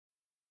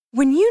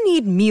When you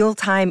need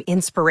mealtime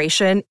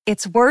inspiration,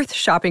 it's worth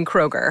shopping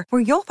Kroger,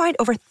 where you'll find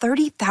over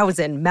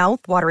 30,000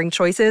 mouth-watering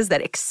choices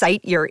that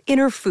excite your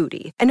inner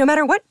foodie. And no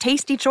matter what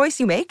tasty choice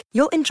you make,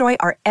 you'll enjoy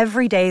our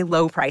everyday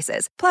low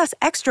prices, plus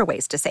extra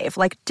ways to save,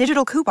 like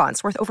digital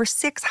coupons worth over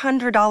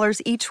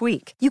 $600 each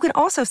week. You can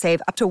also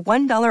save up to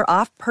 $1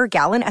 off per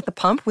gallon at the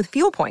pump with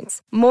fuel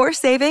points. More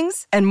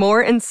savings and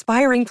more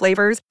inspiring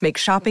flavors make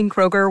shopping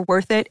Kroger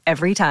worth it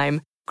every time.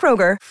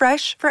 Kroger,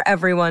 fresh for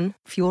everyone.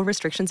 Fuel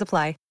restrictions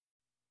apply.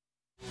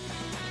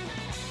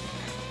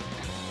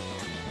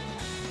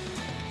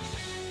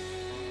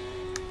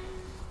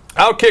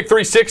 Outkick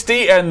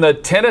 360 and the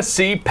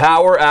Tennessee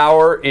Power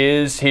Hour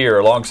is here.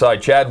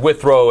 Alongside Chad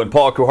Withrow and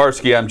Paul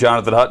Kuharsky, I'm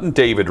Jonathan Hutton,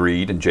 David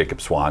Reed, and Jacob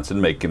Swanson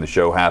making the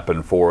show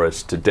happen for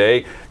us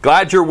today.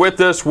 Glad you're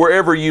with us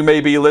wherever you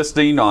may be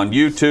listening, on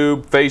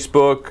YouTube,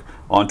 Facebook,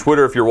 on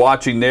Twitter if you're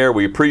watching there.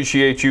 We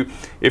appreciate you.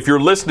 If you're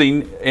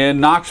listening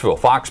in Knoxville,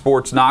 Fox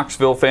Sports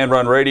Knoxville, Fan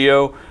Run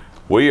Radio,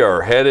 we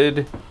are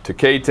headed to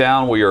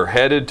K-Town. We are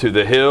headed to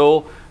the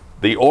Hill.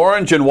 The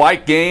orange and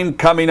white game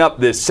coming up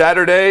this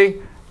Saturday.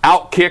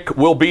 Outkick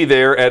will be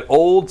there at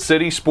Old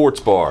City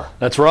Sports Bar.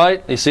 That's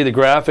right. You see the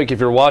graphic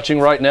if you're watching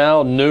right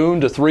now,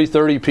 noon to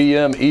 3:30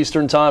 p.m.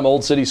 Eastern Time,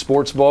 Old City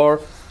Sports Bar.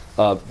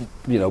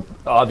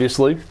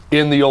 Obviously,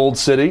 in the Old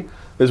City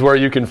is where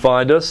you can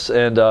find us,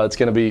 and it's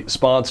going to be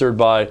sponsored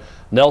by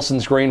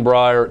Nelson's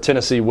Greenbrier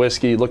Tennessee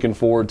Whiskey. Looking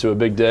forward to a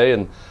big day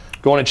and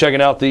going and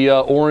checking out the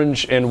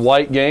orange and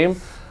white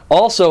game.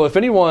 Also, if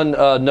anyone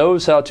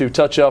knows how to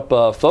touch up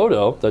a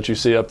photo that you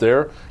see up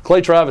there, Clay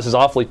Travis is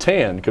awfully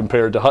tan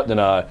compared to Hutton and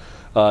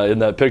I in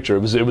that picture.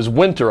 It was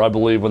winter, I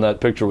believe, when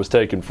that picture was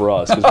taken for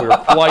us because we were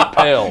quite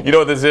pale. You know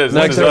what this is?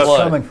 Next to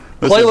Clay.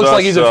 Clay looks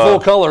like he's in full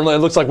color, and it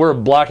looks like we're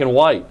black and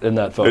white in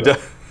that photo.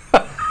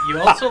 You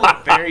also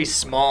look very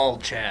small,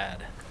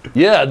 Chad.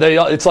 Yeah,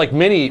 it's like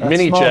mini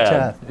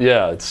Chad.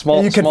 Yeah, it's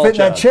small. You can small fit in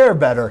Chad. that chair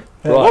better.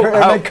 Right.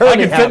 I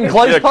can fit in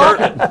Clay's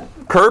pocket.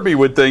 Kirby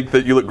would think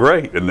that you look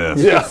great in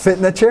this. Yeah, fit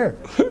in the chair.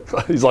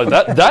 He's like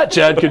that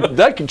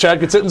Chad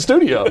could sit in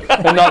studio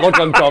and not look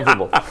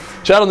uncomfortable.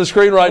 Chad on the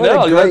screen right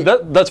now.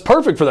 That's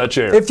perfect for that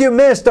chair. If you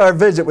missed our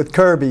visit with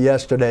Kirby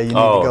yesterday, you need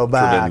to go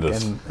back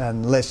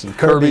and listen.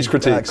 Kirby's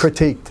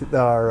critiqued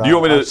our. Do you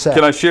want me to? set.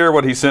 Can I share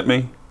what he sent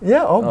me?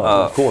 Yeah.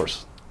 Of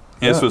course.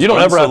 Yeah. You don't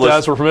ever have to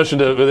ask for permission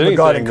to with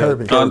anything.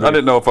 Kirby. I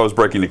didn't know if I was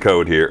breaking the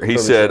code here. He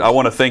said, "I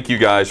want to thank you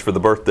guys for the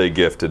birthday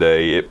gift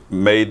today. It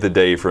made the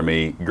day for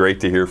me. Great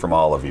to hear from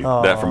all of you."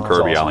 That from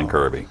Kirby, awesome. Allen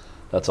Kirby.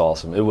 That's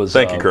awesome. It was.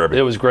 Thank you, Kirby.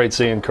 It was great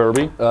seeing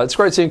Kirby. It's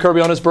great seeing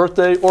Kirby on his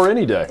birthday or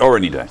any day. Or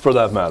any day, for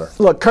that matter.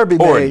 Look, Kirby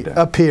may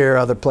appear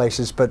other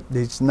places, but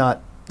he's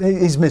not.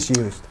 He's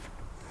misused.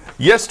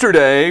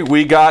 Yesterday,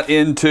 we got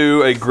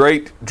into a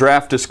great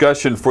draft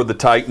discussion for the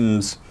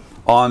Titans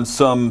on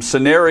some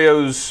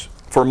scenarios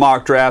for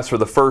mock drafts for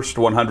the first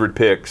 100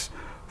 picks.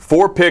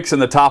 4 picks in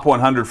the top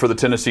 100 for the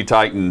Tennessee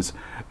Titans.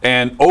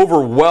 And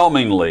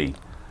overwhelmingly,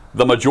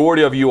 the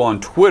majority of you on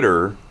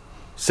Twitter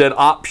said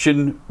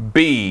option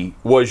B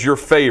was your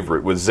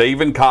favorite, with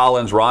Zaven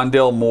Collins,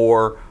 Rondell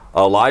Moore,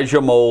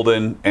 Elijah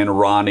Molden, and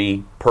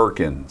Ronnie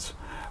Perkins.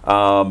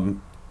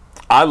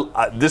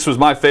 This was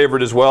my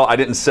favorite as well. I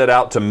didn't set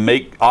out to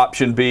make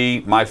option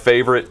B my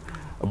favorite,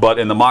 but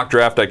in the mock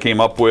draft I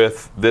came up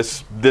with,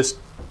 this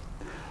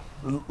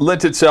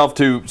lent itself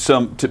to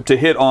to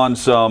hit on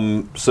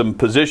some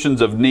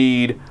positions of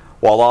need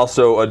while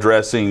also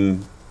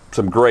addressing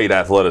some great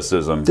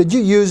athleticism. Did you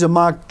use a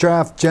mock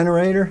draft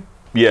generator?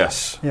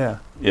 Yes. Yeah.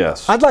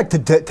 Yes. I'd like to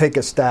take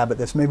a stab at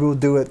this. Maybe we'll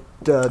do it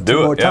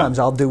two more times.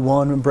 I'll do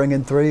one and bring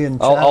in 3, and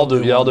I'll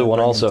do one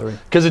also,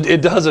 because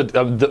it does it.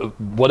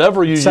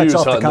 Whatever you use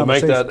to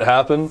make that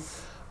happen,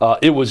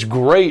 it was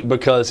great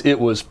because it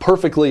was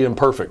perfectly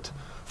imperfect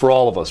for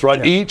all of us, right?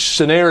 Yeah. Each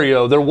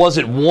scenario, there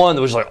wasn't one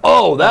that was like,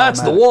 oh, that's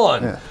the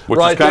one, Which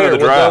right is kind there of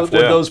the draft,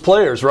 with those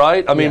players,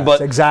 right? I mean,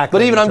 but exactly.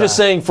 But even I'm just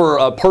saying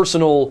for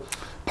personal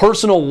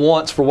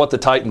wants for what the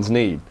Titans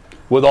need.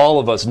 With all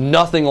of us,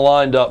 nothing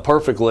lined up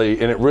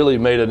perfectly, and it really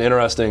made an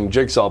interesting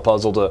jigsaw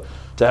puzzle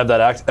to have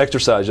that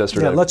exercise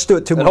yesterday. Yeah, let's do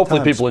it 2 more times.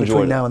 Hopefully people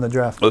enjoy it now in the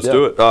draft. Let's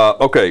do it.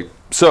 Okay,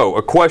 so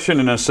a question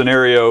in a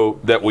scenario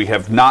that we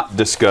have not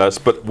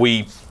discussed, but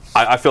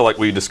I feel like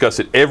we discuss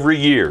it every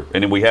year,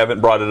 and we haven't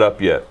brought it up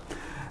yet.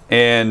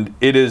 And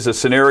it is a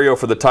scenario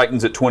for the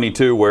Titans at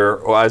 22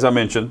 where, as I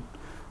mentioned,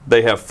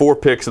 they have 4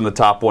 picks in the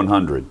top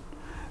 100.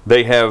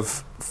 They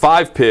have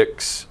 5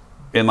 picks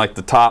in like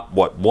the top,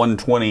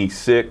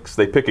 126.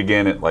 They pick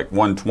again at like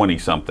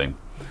 120-something.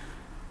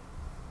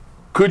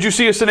 Could you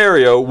see a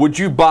scenario, would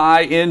you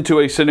buy into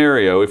a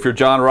scenario, if you're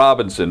John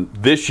Robinson,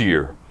 this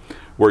year,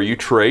 where you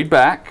trade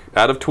back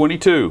out of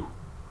 22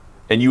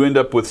 and you end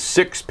up with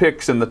 6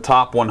 picks in the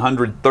top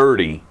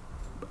 130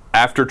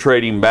 after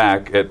trading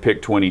back at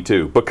pick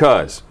 22?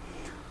 Because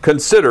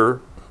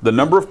consider the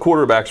number of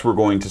quarterbacks we're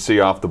going to see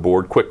off the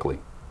board quickly.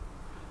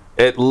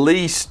 At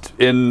least,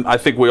 I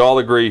think we all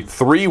agree,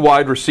 3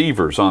 wide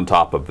receivers on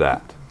top of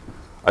that.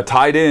 A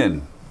tight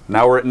end.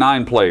 Now we're at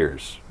 9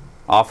 players.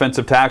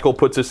 Offensive tackle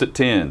puts us at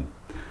 10.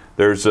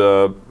 There's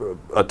a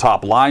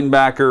top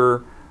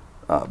linebacker.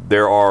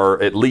 There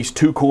are at least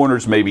 2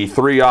 corners, maybe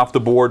 3 off the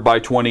board by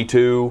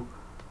 22.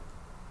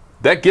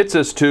 That gets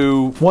us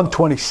to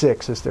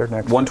 126 is their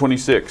next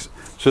 126.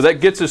 So that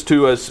gets us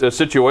to a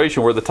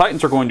situation where the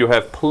Titans are going to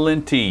have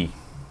plenty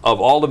of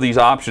all of these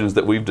options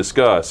that we've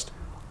discussed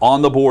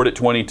on the board at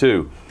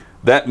 22.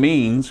 That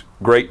means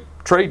great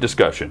trade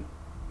discussion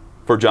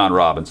for Jon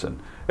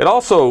Robinson. It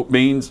also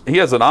means he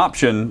has an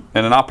option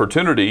and an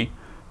opportunity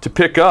to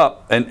pick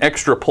up an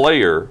extra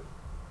player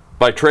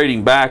by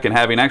trading back and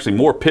having actually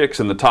more picks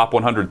in the top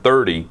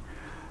 130.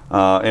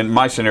 In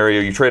my scenario,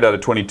 you trade out of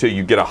 22,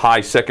 you get a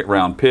high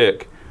second-round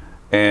pick,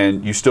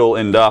 and you still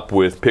end up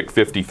with pick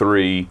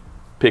 53,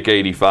 pick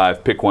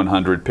 85, pick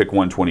 100, pick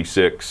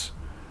 126,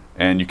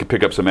 and you could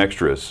pick up some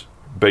extras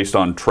based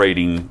on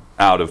trading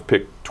out of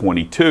pick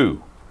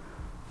 22.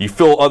 You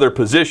fill other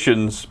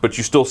positions, but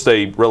you still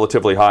stay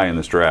relatively high in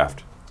this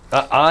draft.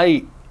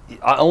 I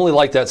only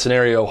like that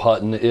scenario,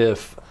 Hutton,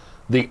 if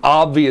the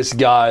obvious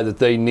guy that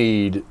they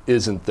need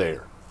isn't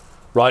there,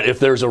 right? If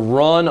there's a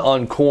run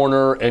on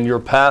corner and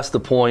you're past the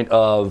point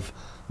of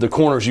the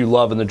corners you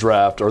love in the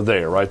draft are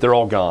there, right? They're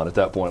all gone at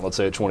that point, let's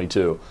say at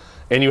 22.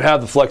 And you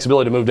have the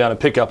flexibility to move down and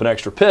pick up an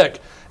extra pick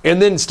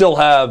and then still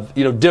have,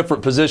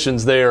 different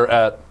positions there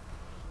at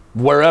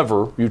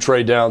wherever you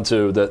trade down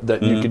to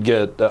that you could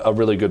get a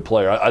really good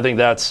player. I think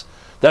that's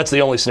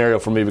the only scenario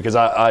for me because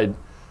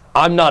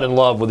I'm not in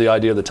love with the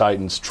idea of the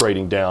Titans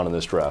trading down in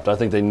this draft. I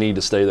think they need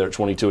to stay there at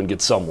 22 and get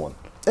someone.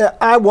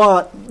 I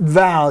want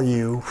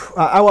value.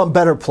 I want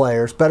better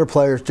players. Better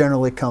players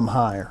generally come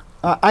higher.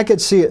 I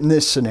could see it in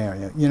this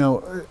scenario.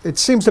 It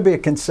seems to be a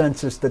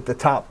consensus that the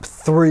top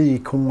 3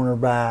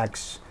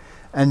 cornerbacks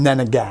and then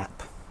a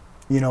gap,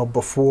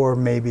 before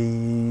maybe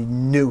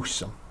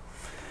Newsome.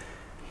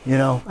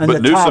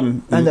 But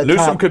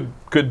Newsome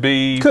could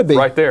be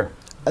right there.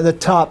 The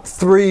top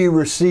 3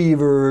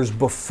 receivers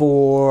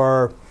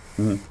before,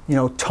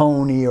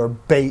 Tony or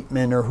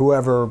Bateman or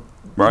whoever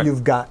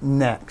you've got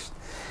next.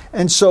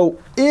 And so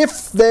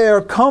if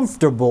they're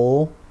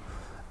comfortable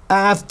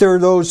after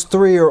those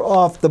 3 are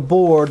off the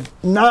board,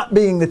 not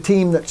being the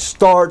team that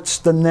starts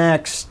the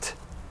next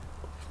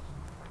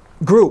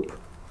group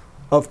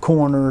of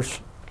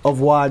corners,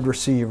 of wide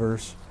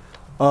receivers,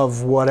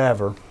 of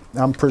whatever,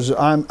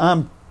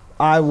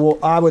 I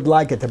would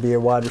like it to be a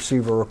wide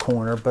receiver or a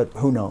corner, but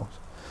who knows?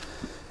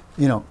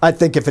 I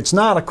think if it's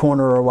not a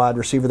corner or a wide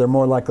receiver, they're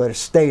more likely to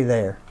stay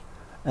there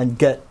and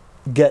get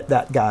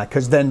that guy,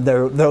 because then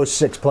those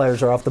 6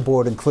 players are off the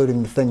board,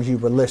 including the things you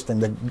were listing,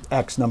 the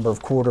X number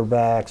of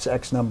quarterbacks,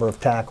 X number of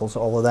tackles,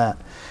 all of that.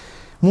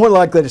 More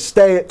likely to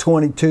stay at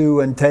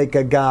 22 and take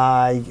a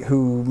guy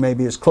who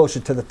maybe is closer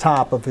to the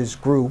top of his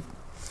group.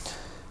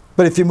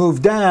 But if you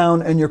move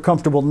down and you're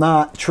comfortable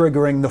not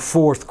triggering the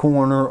 4th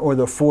corner or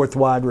the 4th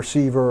wide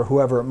receiver or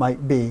whoever it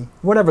might be,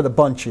 whatever the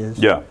bunch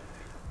is,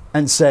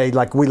 and say,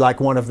 we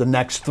like one of the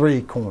next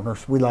 3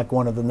 corners, we like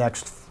one of the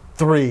next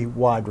 3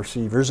 wide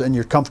receivers, and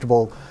you're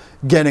comfortable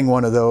getting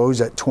one of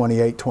those at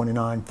 28,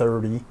 29,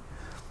 30,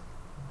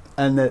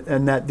 and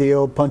that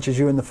deal punches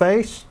you in the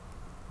face,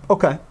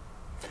 okay.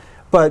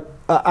 But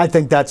I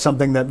think that's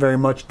something that very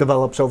much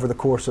develops over the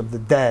course of the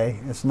day.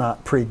 It's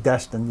not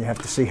predestined. You have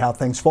to see how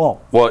things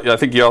fall. Well, I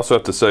think you also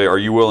have to say, are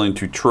you willing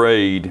to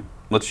trade?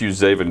 Let's use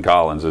Zaven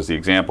Collins as the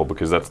example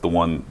because that's the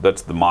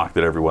mock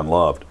that everyone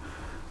loved.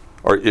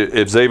 Or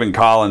if Zaven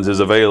Collins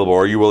is available,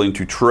 are you willing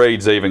to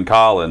trade Zaven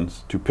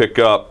Collins to pick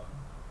up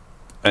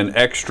an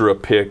extra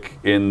pick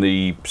in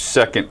the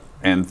 2nd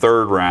and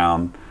 3rd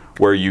round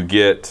where you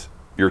get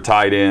your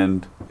tight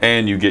end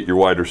and you get your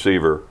wide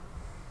receiver,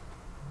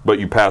 but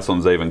you pass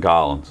on Zaven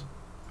Collins?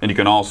 And you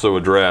can also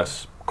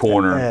address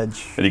corner,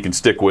 edge, and you can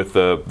stick with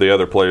the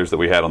other players that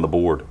we had on the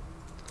board.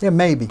 Yeah,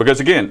 maybe. Because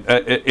again,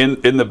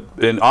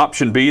 in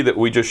option B that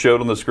we just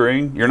showed on the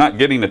screen, you're not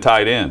getting a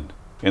tight end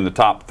in the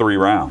top 3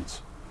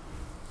 rounds.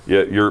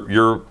 Yeah,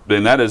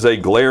 and that is a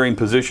glaring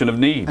position of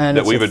need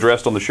that we've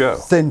addressed on the show.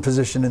 Thin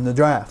position in the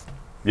draft.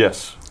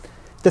 Yes.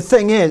 The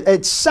thing is,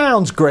 it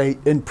sounds great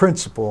in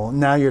principle.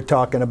 Now you're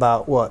talking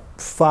about,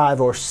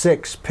 5 or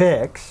 6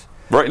 picks.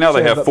 Right now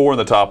they have 4 in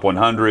the top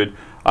 100.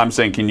 I'm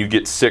saying, can you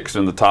get 6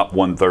 in the top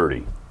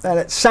 130? And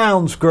it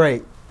sounds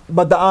great,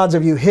 but the odds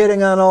of you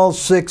hitting on all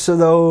 6 of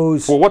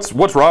those... Well, what's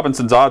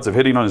Robinson's odds of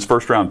hitting on his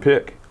first-round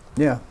pick?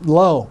 Yeah,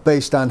 low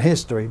based on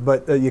history,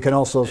 but you can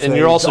also say... And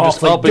you're also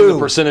just upping the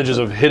percentages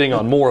of hitting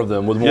on more of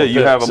them with more picks.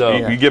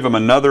 You give them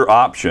another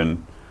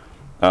option,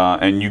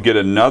 and you get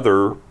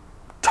another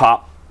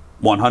top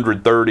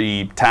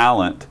 130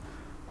 talent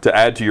to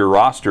add to your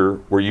roster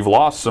where you've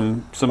lost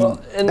some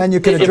and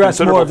you can address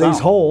more of these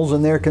holes,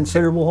 and they're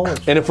considerable holes.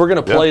 And if we're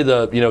going to play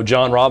the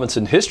Jon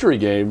Robinson history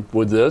game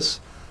with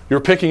this, you're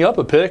picking up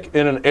a pick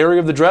in an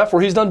area of the draft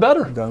where he's done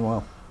better. Done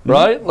well.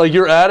 Right? Mm-hmm. Like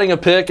you're adding a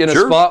pick in a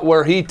spot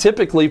where he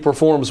typically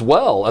performs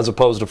well as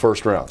opposed to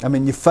first round. I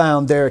mean, you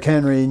found Derrick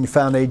Henry and you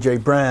found A.J.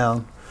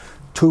 Brown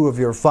two of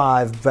your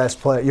five best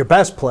player, your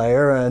best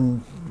player,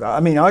 and I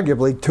mean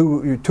arguably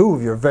two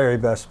of your very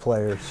best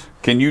players.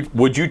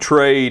 Would you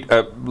trade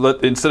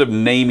instead of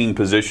naming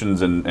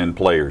positions and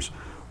players?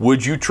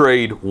 Would you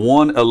trade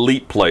one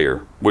elite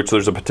player, which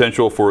there's a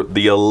potential for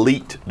the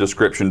elite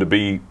description to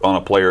be on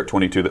a player at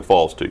 22 that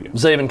falls to you?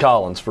 Zaven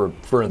Collins, for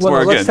instance.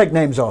 Well, let's take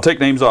names off. Take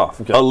names off.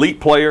 Okay.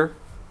 Elite player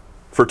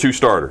for two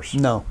starters.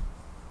 No.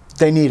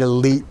 They need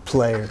elite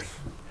players.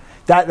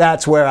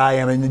 That's where I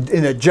am.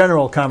 In a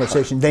general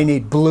conversation, they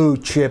need blue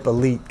chip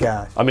elite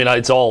guys. I mean,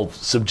 it's all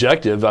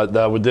subjective.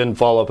 I would then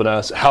follow up and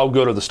ask, how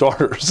good are the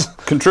starters?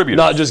 Contributors.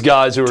 Not just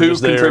guys who are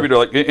just there. Two contributor,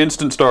 like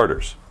instant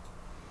starters.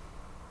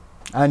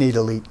 I need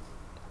elite.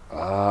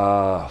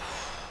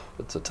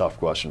 It's a tough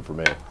question for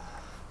me.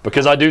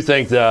 Because I do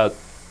think that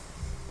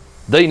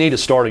they need a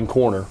starting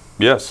corner.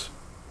 Yes.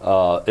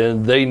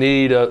 And they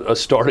need a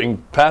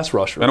starting pass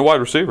rusher. And a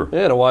wide receiver.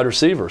 Yeah, and a wide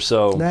receiver.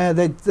 So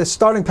the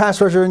starting pass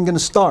rusher isn't going to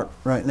start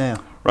right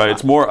now. Right.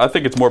 I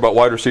think it's more about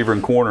wide receiver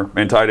and corner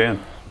and tight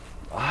end.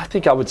 I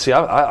think I would see.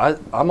 I'm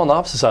on the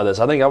opposite side of this.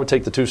 I think I would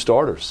take the two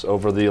starters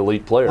over the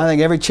elite player. I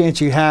think every chance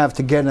you have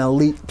to get an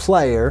elite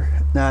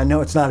player. Now I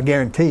know it's not a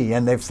guarantee,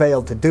 and they've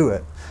failed to do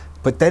it,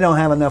 but they don't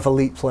have enough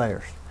elite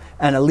players.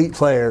 And elite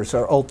players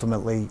are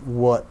ultimately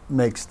what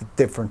makes the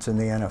difference in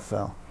the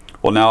NFL.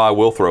 Well, now I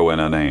will throw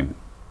in a name.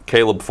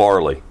 Caleb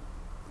Farley,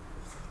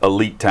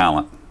 elite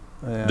talent.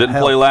 Yeah, Didn't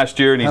play last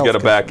year, and he's got a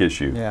back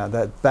issue. Yeah,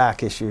 that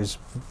back issue is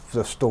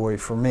the story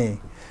for me.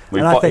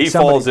 He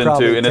falls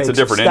into, and it's a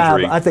different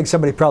injury. I think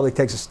somebody probably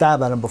takes a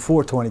stab at him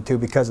before 22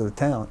 because of the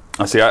talent.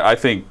 I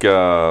think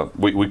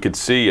we could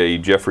see a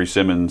Jeffrey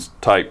Simmons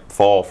type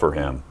fall for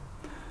him.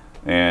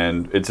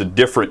 And it's a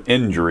different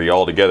injury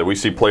altogether. We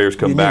see players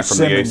come back from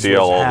Simmons the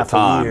ACL all the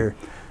time.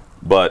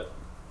 But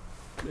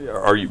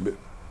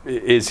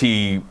is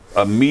he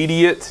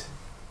immediate?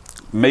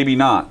 Maybe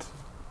not.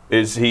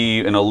 Is he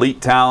an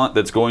elite talent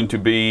that's going to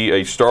be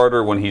a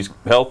starter when he's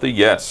healthy?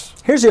 Yes.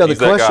 Here's the other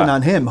question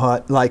on him,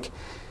 Hut. Like,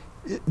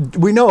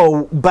 we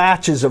know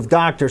batches of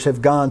doctors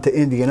have gone to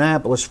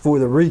Indianapolis for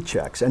the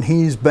rechecks, and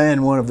he's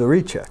been one of the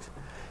rechecks.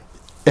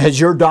 Has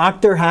your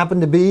doctor happened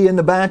to be in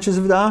the batches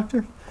of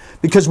doctors?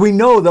 Because we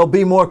know they'll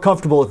be more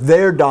comfortable if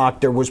their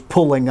doctor was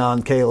pulling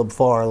on Caleb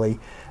Farley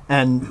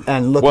and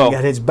looking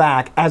at his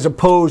back, as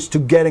opposed to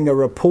getting a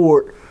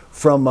report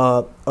from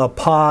a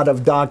pod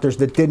of doctors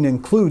that didn't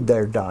include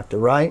their doctor,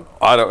 right?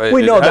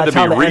 We know that's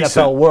how the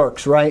NFL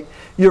works, right?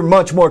 You're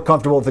much more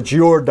comfortable if it's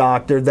your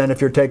doctor than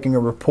if you're taking a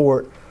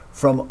report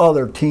from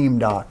other team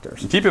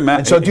doctors. Keep in mind,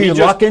 and so do you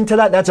luck into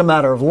that? That's a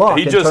matter of luck.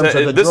 This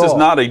is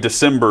not a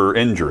December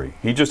injury.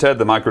 He just had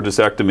the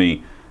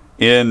microdiscectomy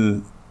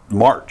in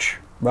March,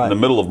 in the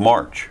middle of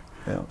March.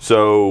 Yeah.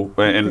 So,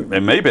 and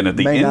may have been at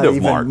the end of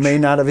March. May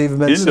not have even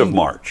been end of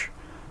March.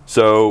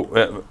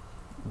 So,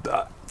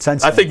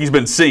 I think he's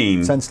been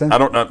seen. Since then? I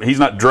don't know. He's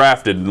not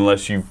drafted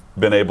unless you've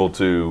been able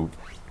to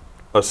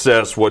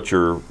assess what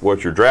you're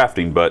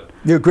drafting. But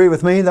you agree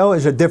with me, though?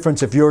 There's a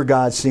difference if your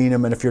guy's seen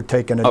him and if you're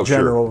taking a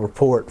general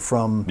report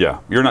from. Yeah,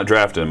 you're not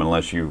drafting him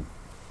unless you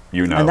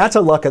know. And that's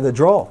a luck of the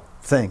draw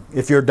thing.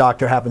 If your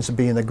doctor happens to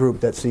be in the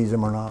group that sees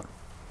him or not.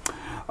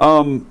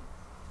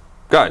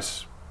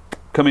 Guys,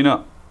 coming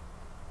up,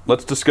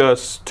 let's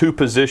discuss two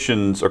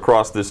positions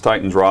across this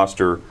Titans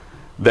roster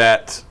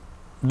that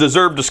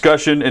deserve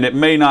discussion, and it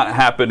may not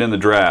happen in the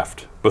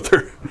draft, but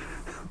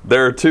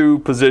there are two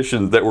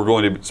positions that we're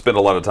going to spend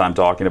a lot of time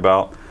talking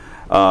about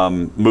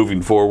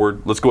moving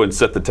forward. Let's go ahead and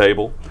set the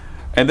table.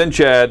 And then,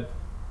 Chad,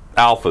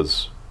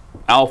 alphas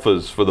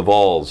for the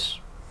Vols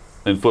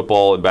in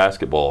football and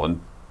basketball,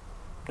 and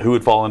who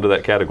would fall into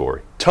that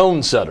category?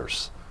 Tone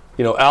setters.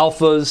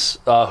 Alphas,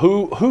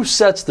 who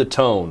sets the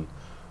tone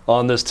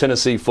on this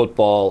Tennessee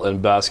football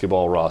and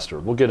basketball roster?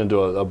 We'll get into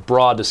a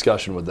broad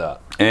discussion with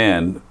that.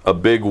 And a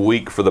big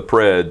week for the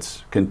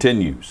Preds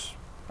continues.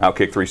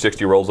 Outkick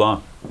 360 rolls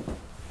on.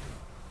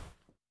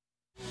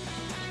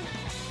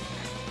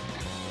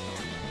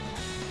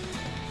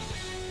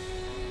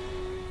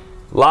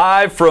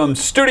 Live from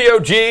Studio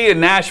G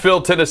in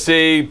Nashville,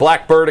 Tennessee,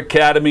 Blackbird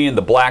Academy and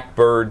the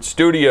Blackbird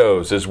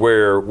Studios is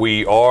where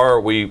we are.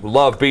 We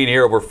love being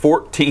here. Over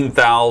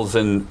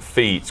 14,000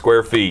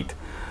 square feet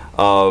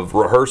of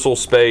rehearsal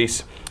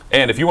space.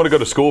 And if you want to go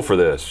to school for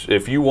this,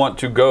 if you want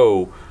to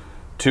go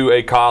to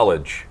a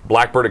college,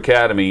 Blackbird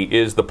Academy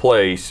is the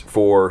place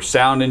for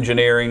sound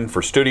engineering,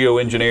 for studio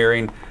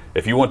engineering.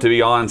 If you want to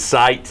be on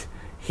site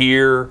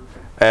here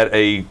at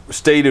a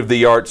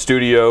state-of-the-art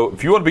studio,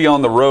 if you want to be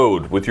on the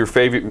road with your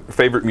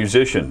favorite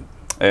musician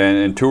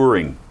and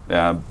touring,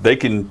 they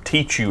can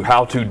teach you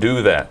how to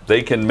do that.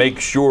 They can make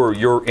sure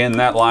you're in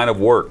that line of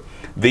work.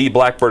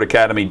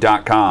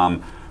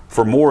 TheBlackbirdAcademy.com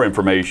for more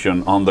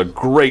information on the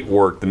great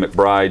work the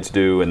McBrides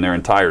do and their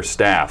entire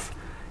staff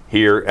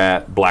here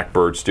at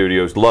Blackbird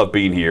Studios. Love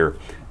being here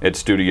at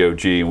Studio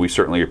G, and we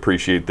certainly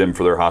appreciate them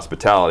for their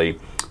hospitality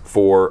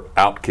for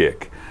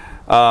Outkick.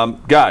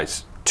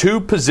 Guys, two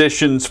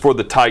positions for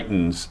the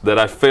Titans that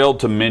I failed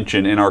to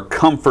mention in our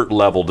comfort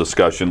level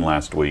discussion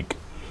last week.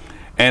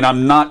 And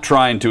I'm not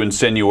trying to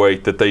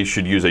insinuate that they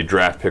should use a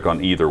draft pick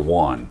on either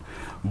one,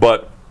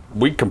 but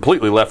we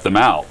completely left them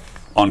out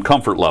on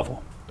comfort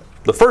level.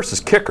 The first is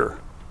kicker.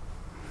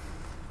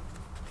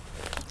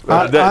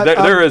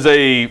 There is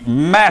a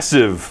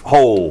massive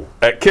hole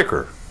at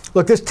kicker.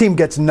 Look, this team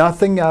gets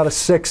nothing out of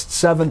 6th,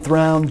 7th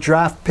round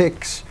draft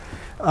picks.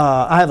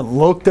 I haven't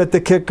looked at the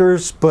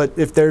kickers, but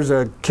if there's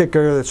a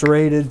kicker that's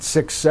rated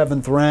 6th,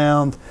 7th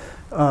round,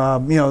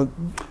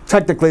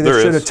 technically they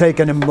should have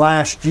taken him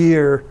last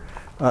year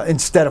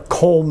instead of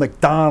Cole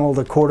McDonald,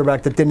 a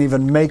quarterback that didn't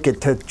even make it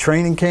to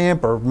training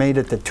camp or made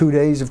it to 2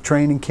 days of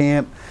training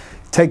camp.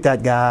 Take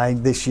that guy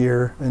this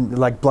year, and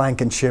like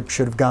Blankenship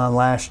should have gone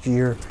last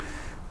year.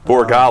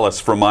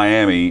 Borregales from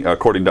Miami,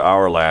 according to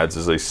our lads,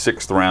 is a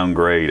 6th round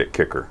grade at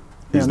kicker.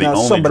 He's the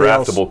only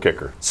draftable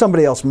kicker.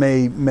 Somebody else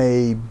may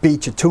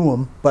beat you to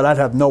him, but I'd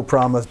have no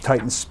problem if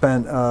Titans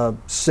spent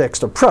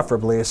 6th or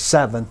preferably a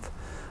 7th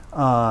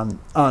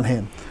on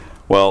him.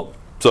 Well,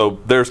 so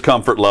there's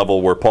comfort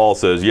level where Paul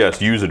says,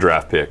 yes, use a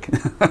draft pick.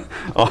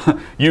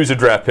 Use a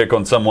draft pick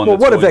on someone. Well,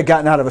 what have they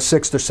gotten out of a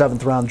 6th or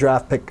 7th round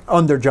draft pick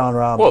under John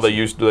Robinson? Well, they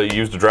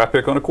used a draft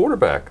pick on a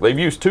quarterback. They've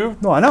used two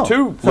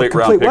late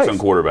round picks on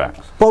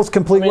quarterbacks. Both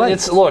complete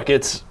waste.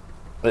 It's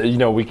we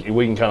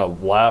can kind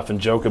of laugh and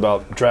joke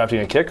about drafting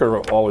a kicker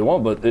all we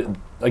want, but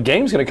a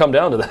game's going to come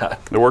down to that.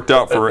 It worked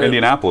out for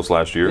Indianapolis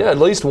last year. Yeah, at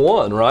least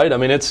one, right? I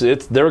mean,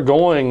 they're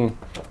going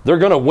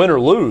to win or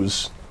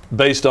lose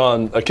based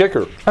on a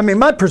kicker. I mean,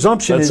 my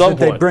presumption is that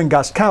they bring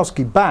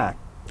Gostkowski back.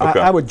 Okay.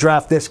 I would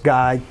draft this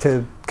guy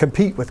to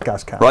compete with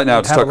Gostkowski. Right now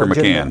it's Tucker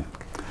McCann.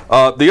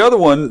 The other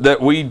one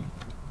that we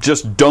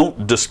just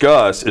don't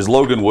discuss is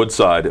Logan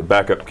Woodside,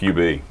 backup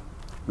QB.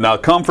 Now,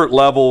 comfort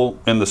level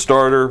in the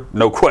starter,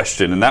 no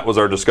question, and that was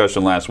our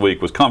discussion last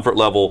week, was comfort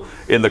level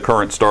in the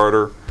current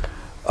starter.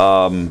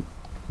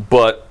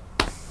 But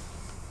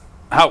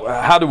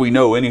how do we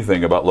know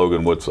anything about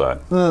Logan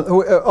Woodside?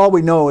 All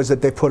we know is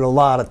that they put a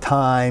lot of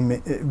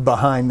time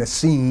behind the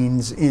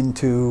scenes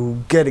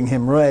into getting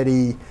him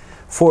ready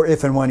for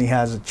if and when he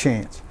has a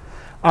chance.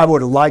 I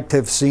would have liked to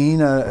have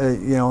seen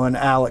an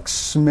Alex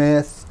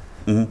Smith,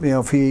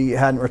 if he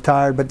hadn't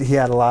retired, but he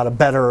had a lot of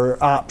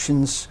better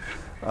options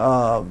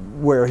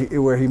where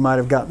he might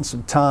have gotten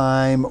some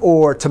time,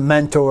 or to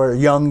mentor a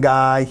young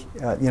guy,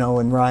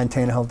 and Ryan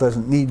Tannehill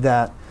doesn't need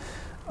that.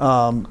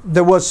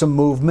 There was some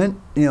movement.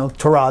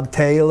 Tyrod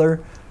Taylor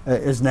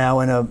is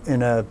now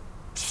in a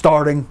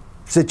starting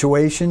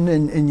situation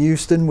in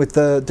Houston with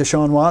the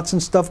Deshaun Watson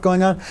stuff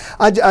going on.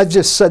 I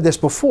just said this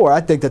before.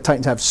 I think the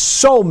Titans have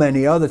so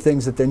many other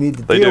things that they need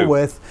to deal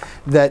with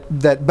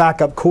that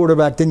backup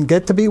quarterback didn't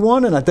get to be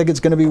one, and I think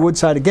it's going to be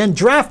Woodside again.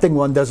 Drafting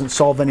one doesn't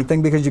solve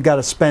anything because you've got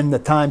to spend the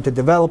time to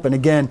develop, and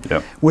again,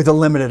 with a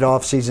limited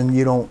offseason,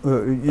 you're not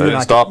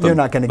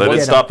going to get They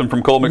didn't stop them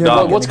from Cole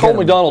McDonald. What's Cole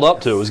McDonald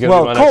up to?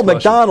 Cole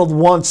McDonald,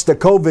 once the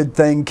COVID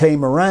thing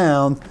came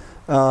around,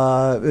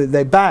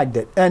 they bagged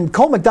it. And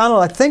Cole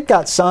McDonald, I think,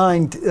 got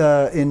signed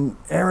in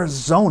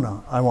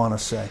Arizona, I want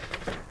to say,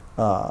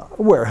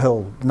 where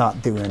he'll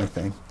not do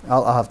anything.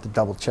 I'll have to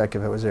double check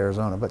if it was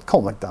Arizona, but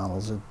Cole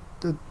McDonald's a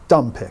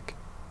dumb pick.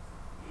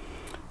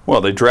 Well,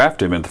 they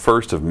drafted him in the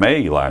 1st of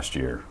May last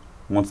year,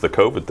 once the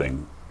COVID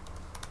thing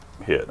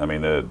hit. I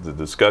mean, the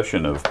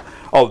discussion of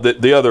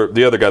the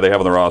other guy they have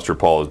on the roster,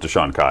 Paul, is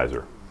Deshaun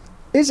Kaiser.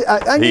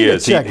 I need to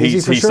check. He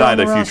signed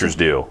a futures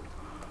deal.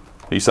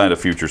 He signed a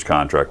futures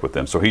contract with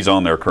them, so he's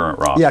on their current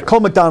roster. Yeah, Cole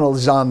McDonald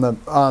is on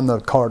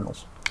the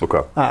Cardinals.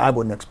 Okay. I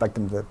wouldn't expect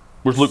him to.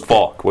 Where's Luke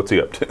Falk? What's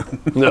he up to?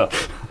 No.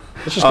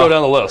 Let's just go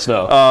down the list.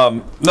 No.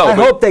 I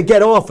hope they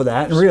get off of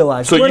that and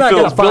realize we're not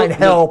going to find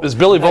help. Is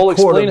Billy Volek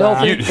spleen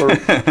healthy?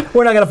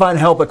 We're not going to find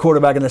help at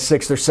quarterback in the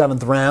 6th or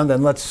 7th round,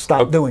 and let's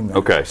stop doing that.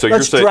 Okay, so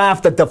let's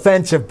draft a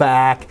defensive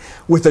back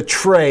with a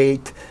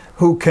trait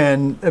who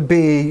can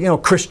be,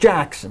 Chris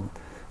Jackson,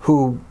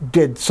 who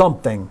did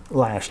something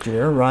last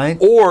year, right?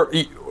 Or,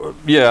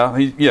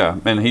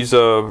 and he's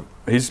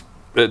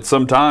at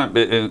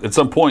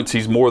some points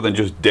he's more than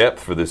just depth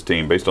for this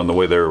team based on the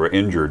way they were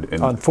injured.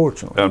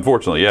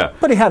 Unfortunately, yeah.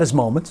 But he had his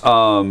moments.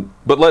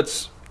 But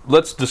let's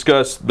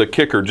discuss the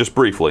kicker just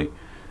briefly,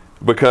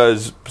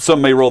 because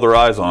some may roll their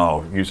eyes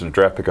on using a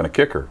draft pick on a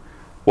kicker.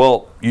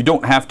 Well, you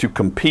don't have to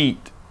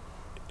compete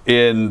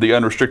in the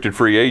unrestricted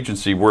free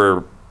agency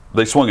where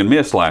they swung and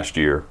missed last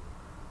year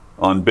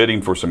on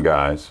bidding for some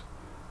guys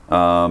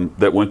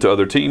that went to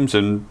other teams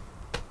and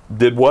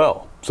did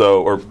well.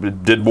 Or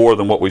did more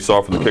than what we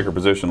saw from the kicker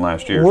position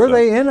last year. Were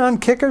they in on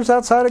kickers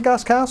outside of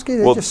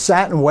Gostkowski? They just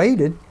sat and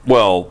waited.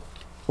 Well,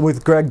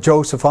 with Greg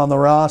Joseph on the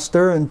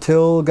roster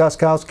until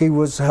Gostkowski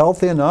was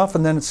healthy enough,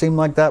 and then it seemed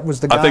like that was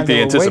the guy. I think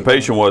the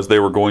anticipation was they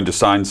were going to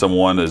sign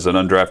someone as an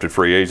undrafted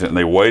free agent, and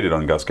they waited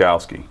on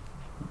Gostkowski.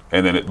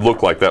 And then it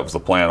looked like that was the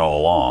plan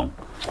all along.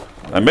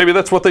 And maybe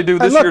that's what they do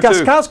this year, too.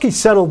 Gostkowski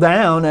settled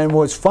down and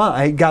was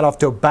fine. He got off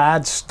to a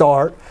bad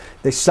start.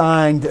 They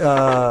signed,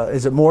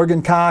 is it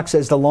Morgan Cox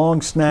as the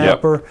long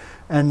snapper? Yep.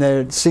 And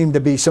there seemed to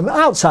be some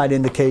outside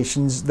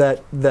indications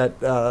that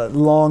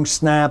long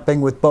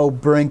snapping with Bo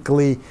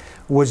Brinkley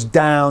was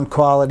down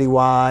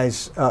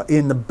quality-wise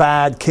in the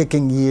bad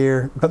kicking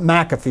year, but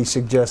McAfee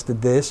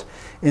suggested this,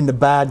 in the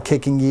bad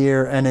kicking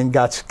year and in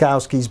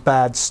Gostkowski's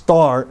bad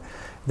start,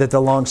 that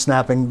the long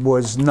snapping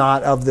was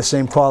not of the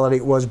same quality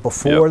it was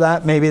before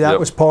that. Maybe that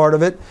was part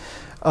of it.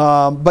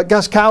 But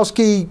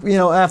Gostkowski,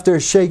 after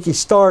a shaky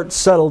start,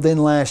 settled in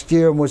last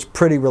year and was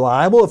pretty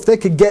reliable. If they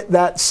could get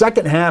that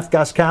second half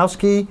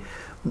Gostkowski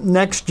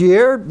next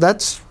year,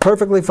 that's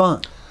perfectly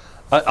fine.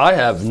 I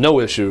have no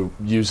issue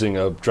using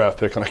a draft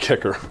pick on a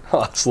kicker,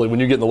 honestly, when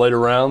you get in the later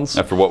rounds.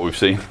 After what we've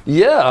seen?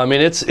 Yeah, I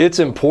mean, it's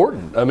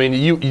important. I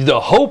mean, the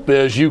hope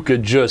is you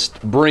could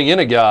just bring in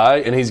a guy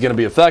and he's going to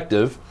be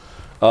effective.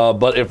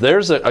 But if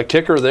there's a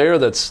kicker there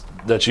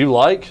that you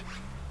like,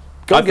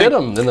 go get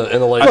him in the later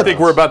rounds. I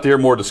think we're about to hear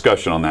more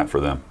discussion on that for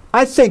them.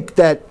 I think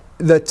that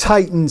the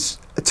Titans,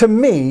 to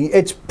me,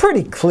 it's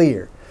pretty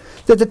clear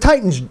that the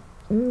Titans,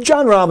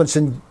 John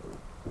Robinson,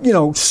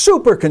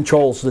 super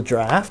controls the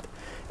draft.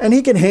 And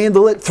he can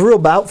handle it through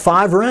about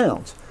 5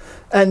 rounds.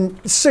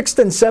 And 6th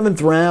and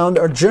 7th round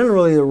are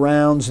generally the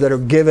rounds that are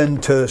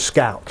given to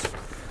scouts.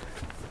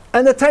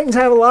 And the Titans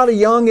have a lot of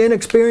young,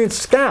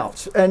 inexperienced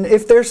scouts. And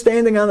if they're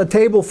standing on the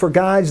table for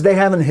guys, they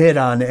haven't hit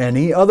on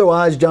any.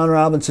 Otherwise, John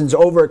Robinson's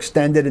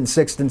overextended in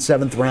 6th and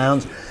 7th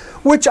rounds,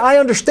 which I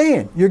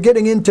understand. You're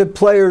getting into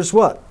players,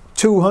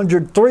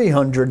 200,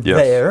 300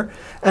 there,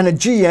 and a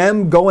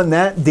GM going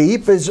that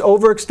deep is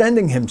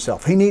overextending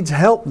himself. He needs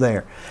help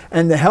there,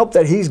 and the help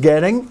that he's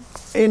getting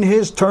in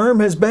his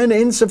term has been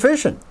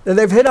insufficient.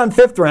 They've hit on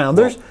 5th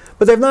rounders,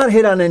 but they've not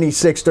hit on any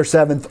 6th or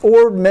 7th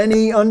or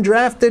many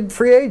undrafted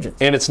free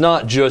agents. And it's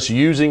not just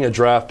using a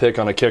draft pick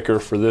on a kicker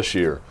for this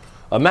year.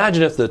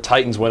 Imagine if the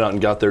Titans went out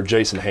and got their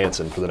Jason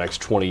Hanson for the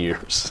next 20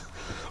 years.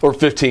 Or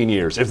 15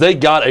 years. If they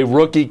got a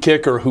rookie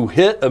kicker who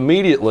hit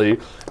immediately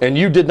and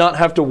you did not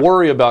have to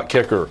worry about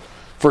kicker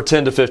for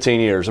 10 to 15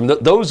 years. I mean,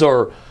 those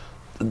are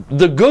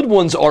the good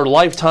ones are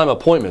lifetime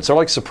appointments. They're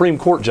like Supreme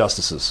Court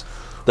justices.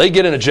 They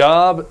get in a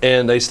job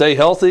and they stay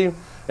healthy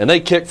and they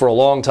kick for a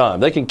long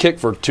time. They can kick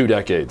for 2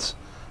 decades.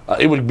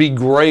 It would be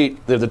great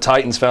if the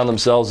Titans found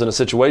themselves in a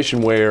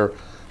situation where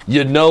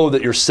you know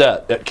that you're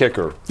set at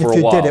kicker for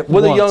a while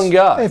with a young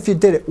guy. If you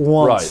did it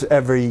once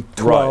every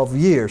 12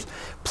 years.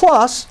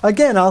 Plus,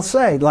 again, I'll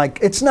say,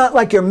 it's not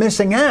like you're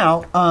missing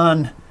out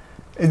on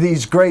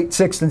these great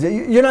 6th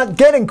and you're not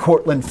getting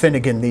Cortland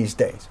Finnegan these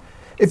days.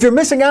 If you're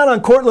missing out on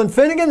Cortland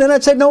Finnegan, then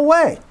I'd say no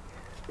way.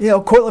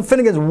 Cortland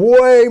Finnegan's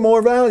way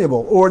more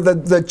valuable, or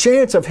the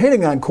chance of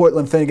hitting on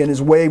Cortland Finnegan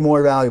is way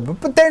more valuable.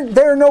 But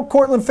there are no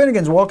Cortland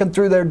Finnegans walking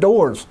through their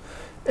doors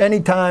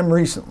anytime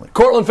recently.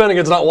 Cortland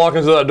Finnegan's not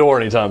walking through that door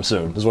anytime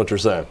soon, is what you're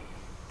saying.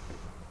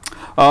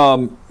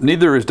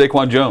 Neither is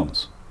Daquan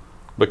Jones,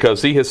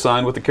 because he has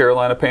signed with the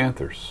Carolina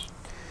Panthers.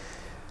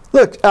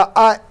 Look,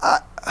 I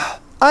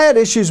had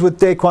issues with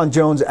Daquan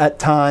Jones at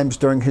times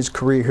during his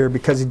career here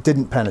because he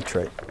didn't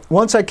penetrate.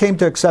 Once I came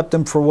to accept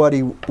him for what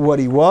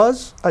he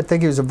was, I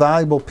think he was a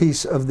valuable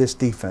piece of this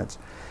defense.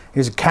 He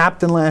was a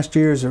captain last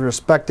year. He's a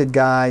respected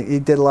guy. He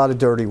did a lot of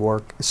dirty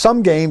work.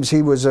 Some games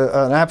he was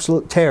an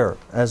absolute terror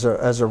as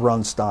a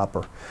run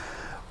stopper.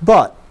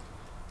 But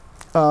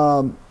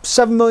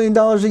 $7 million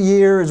a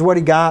year is what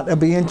he got. It'll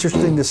be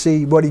interesting to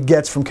see what he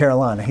gets from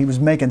Carolina. He was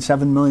making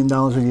 $7 million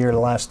a year the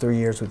last 3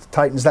 years with the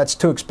Titans. That's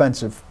too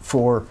expensive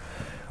for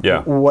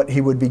what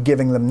he would be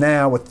giving them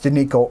now. With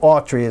Danico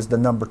Autry as the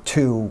number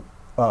 2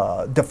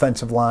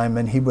 defensive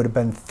lineman, he would have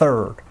been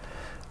 3rd.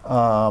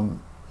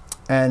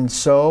 And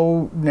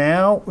so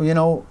now,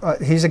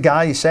 he's a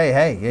guy you say,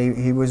 hey,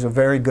 he was a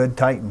very good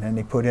Titan, and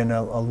he put in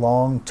a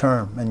long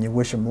term, and you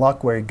wish him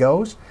luck where he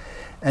goes.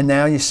 And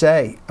now you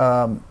say,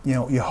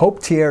 you hope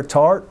Teair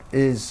Tart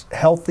is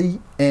healthy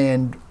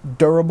and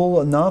durable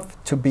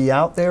enough to be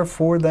out there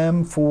for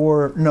them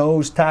for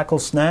nose tackle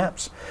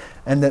snaps,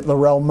 and that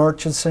Laurel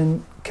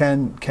Murchison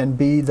can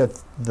be the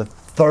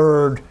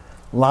 3rd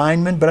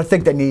lineman. But I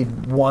think they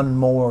need one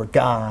more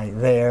guy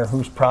there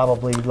who's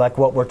probably like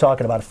what we're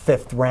talking about, a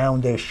 5th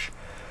roundish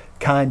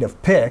kind of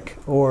pick,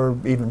 or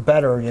even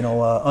better, a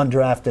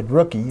undrafted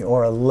rookie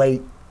or a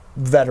late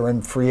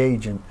veteran free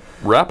agent.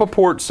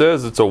 Rappaport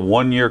says it's a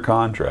 1-year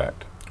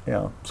contract.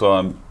 Yeah.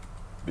 So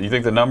you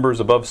think the number is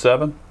above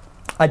 7?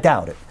 I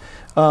doubt it.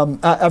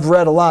 I've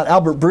read a lot.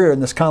 Albert Breer, in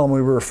this column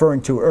we were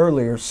referring to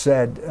earlier,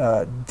 said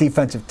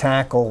defensive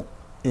tackle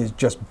is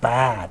just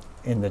bad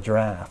in the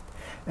draft.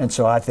 And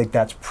so I think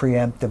that's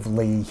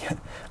preemptively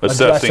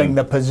addressing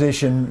the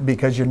position,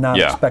 because you're not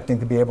expecting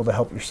to be able to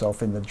help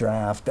yourself in the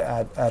draft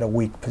at a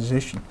weak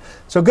position.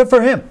 So good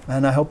for him,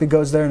 and I hope he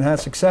goes there and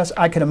has success.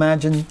 I can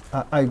imagine,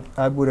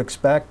 I would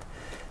expect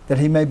that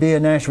he may be a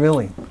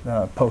Nashville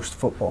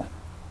post-football.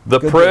 The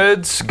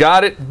Preds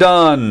got it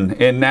done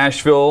in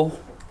Nashville,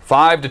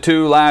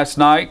 5-2 last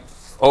night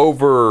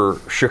over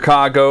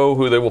Chicago,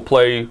 who they will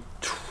play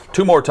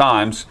 2 more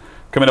times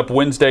coming up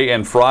Wednesday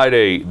and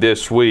Friday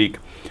this week.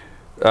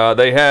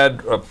 They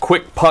had a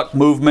quick puck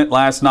movement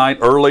last night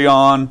early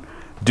on.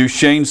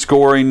 Duchesne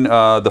scoring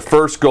the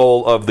first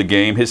goal of the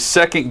game, his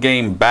second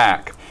game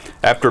back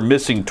after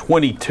missing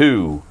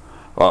 22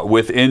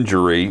 with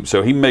injury,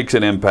 so he makes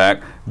an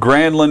impact.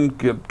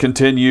 Granlund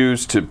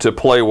continues to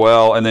play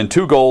well, and then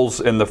 2 goals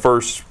in the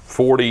first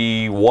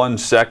 41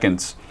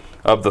 seconds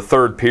of the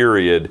third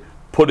period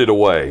put it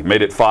away,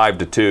 made it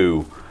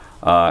 5-2.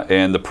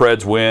 And the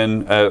Preds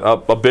win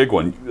a big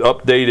one.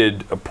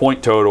 Updated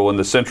point total in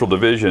the Central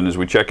Division as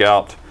we check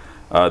out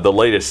the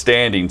latest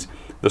standings.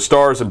 The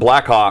Stars and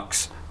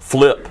Blackhawks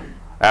flip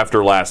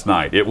after last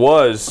night. It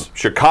was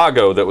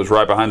Chicago that was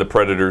right behind the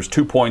Predators,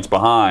 2 points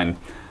behind.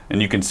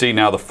 And you can see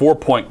now the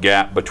 4-point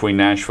gap between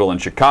Nashville and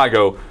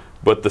Chicago.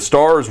 But the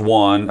Stars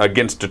won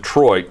against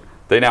Detroit.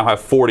 They now have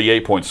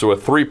 48 points, so a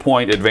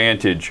 3-point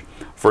advantage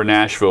for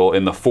Nashville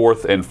in the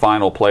 4th and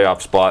final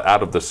playoff spot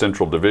out of the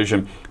Central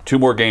Division. 2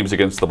 more games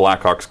against the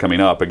Blackhawks coming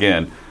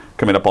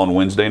up on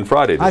Wednesday and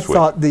Friday this week.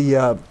 I thought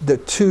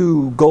the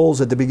 2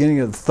 goals at the beginning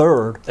of the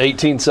third,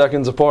 18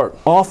 seconds apart,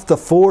 off the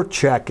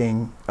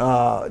forechecking,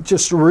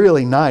 just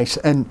really nice.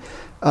 And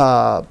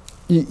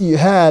you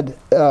had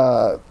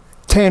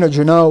Tanner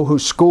Jeannot, who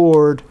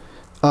scored,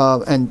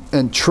 and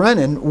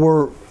Trennan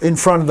were in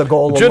front of the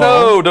goal.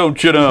 Jeannot,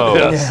 don't you know?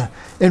 Yes. Yeah.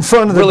 In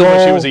front of the really goal.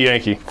 wish he was a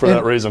Yankee for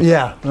that reason.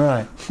 Yeah,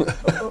 right. You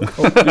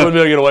wouldn't be able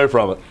to get away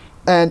from it.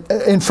 And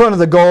in front of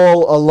the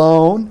goal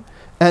alone,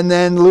 and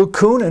then Luke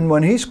Kunin,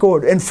 when he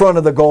scored, in front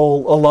of the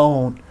goal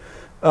alone.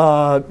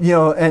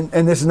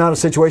 And this is not a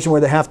situation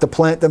where they have to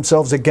plant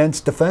themselves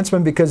against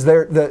defensemen, because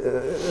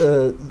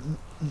the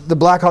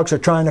Blackhawks are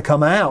trying to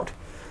come out.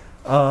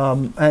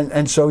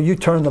 And so you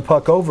turn the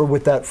puck over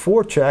with that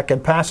forecheck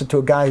and pass it to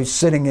a guy who's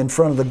sitting in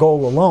front of the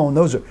goal alone.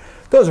 Those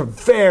are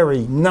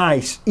very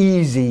nice,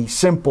 easy,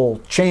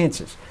 simple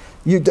chances.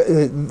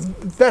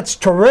 That's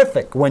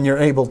terrific when you're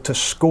able to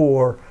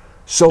score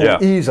so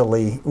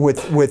easily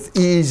with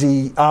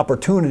easy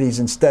opportunities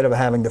instead of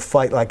having to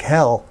fight like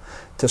hell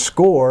to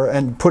score,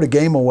 and put a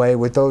game away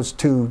with those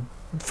 2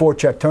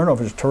 forecheck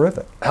turnovers.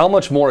 Terrific. How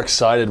much more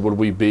excited would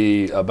we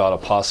be about a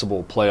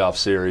possible playoff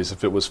series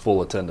if it was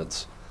full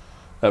attendance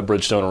at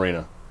Bridgestone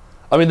Arena?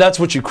 I mean, that's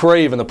what you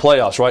crave in the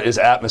playoffs, right, is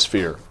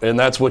atmosphere. And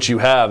that's what you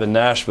have in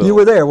Nashville. You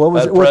were there.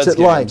 What's it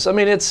like? I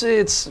mean,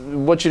 it's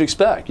what you'd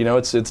expect.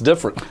 It's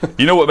different.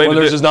 You know what made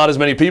there's just not as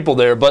many people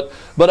there. But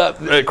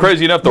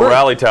crazy enough, the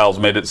rally towels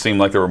made it seem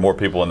like there were more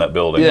people in that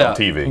building on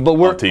TV. But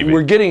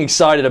we're getting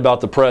excited about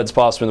the Preds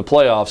possibly in the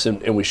playoffs,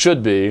 and we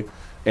should be.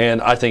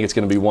 And I think it's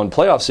going to be one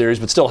playoff series,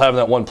 but still having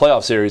that one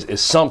playoff series is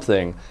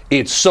something.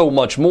 It's so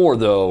much more,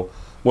 though,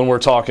 when we're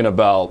talking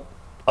about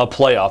a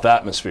playoff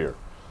atmosphere.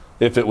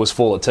 If it was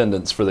full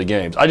attendance for the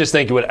games, I just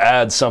think it would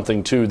add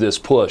something to this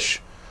push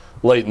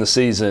late in the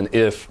season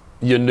if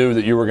you knew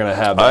that you were going to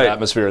have that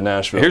atmosphere in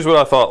Nashville. Here's what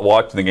I thought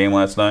watching the game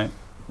last night.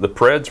 The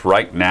Preds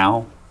right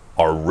now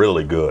are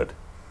really good.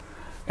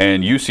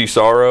 And UC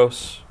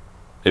Saros,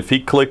 if he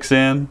clicks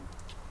in,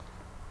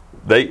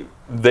 they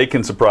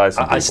can surprise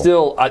some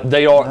people.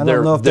 They are. I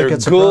don't know if they're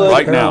they good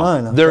right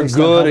now. They're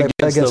good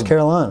against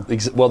Carolina.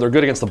 Well, they're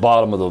good against the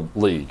bottom of the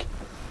league.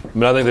 I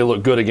mean, I think they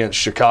look good against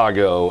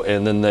Chicago,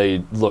 and then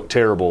they look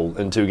terrible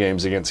in 2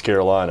 games against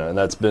Carolina. And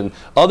that's been,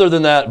 other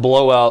than that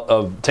blowout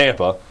of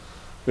Tampa,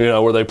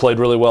 where they played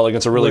really well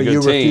against a really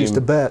good team. You refused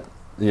to bet.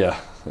 Yeah.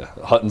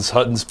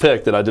 Hutton's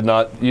pick that I did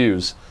not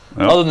use.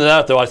 Yep. Other than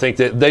that, though, I think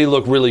that they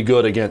look really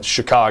good against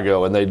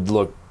Chicago, and they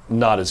look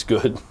not as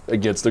good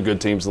against the good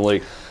teams in the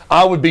league.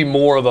 I would be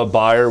more of a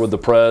buyer with the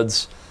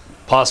Preds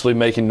possibly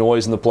making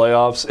noise in the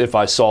playoffs if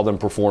I saw them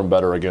perform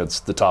better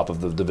against the top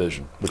of the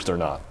division, which they're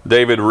not.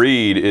 David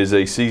Reed is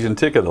a season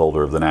ticket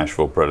holder of the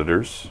Nashville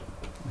Predators.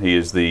 He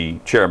is the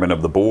chairman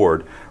of the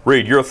board.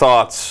 Reed, your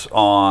thoughts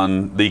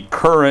on the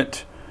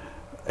current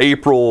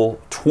April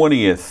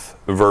 20th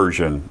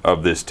version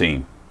of this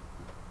team?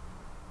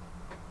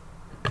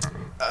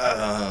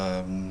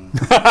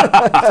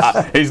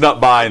 He's not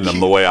buying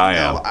them the way I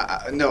am.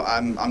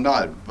 I'm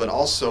not. But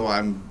also,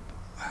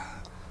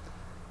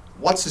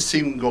 what's this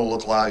team going to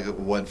look like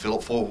when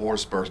Philip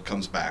Forsberg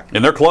comes back?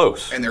 And they're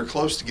close. And they're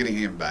close to getting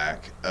him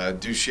back.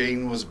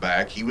 Duchesne was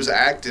back. He was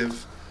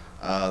active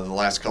the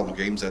last couple of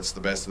games. That's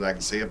the best that I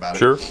can say about it.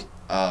 Sure.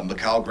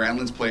 Mikhail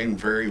Granlund's playing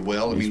very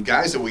well. I mean,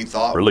 guys that we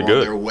thought really were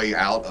on their way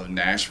out of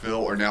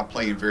Nashville are now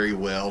playing very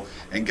well.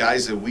 And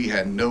guys that we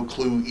had no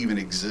clue even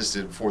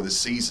existed for the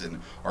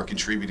season are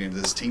contributing to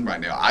this team right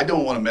now. I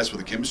don't want to mess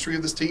with the chemistry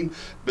of this team,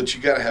 but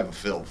you got to have a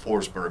Phil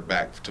Forsberg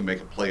back to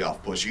make a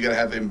playoff push. You got to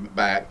have him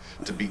back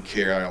to beat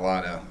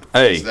Carolina.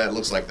 Hey. So that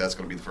looks like that's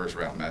going to be the first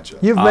round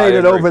matchup. You've made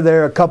it over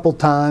there a couple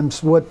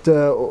times. What's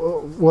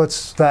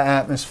the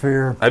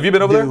atmosphere? Have you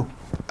been over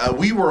there?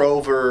 We were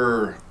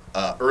over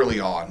early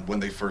on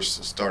when they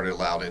first started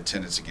allowed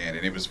attendance again,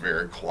 and it was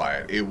very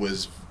quiet. It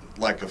was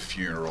like a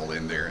funeral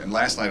in there. And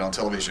last night on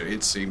television,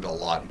 it seemed a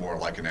lot more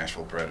like a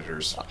Nashville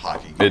Predators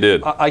hockey game. It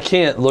did. I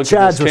can't look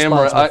Chad's at this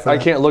camera. responsible for I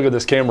that. can't look at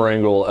this camera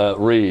angle at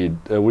Reed.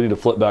 We need to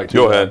flip back to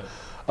Go that.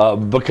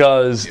 ahead.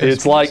 Because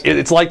Yes,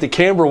 it's like the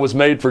camera was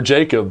made for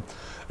Jacob.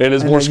 And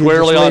is And more then you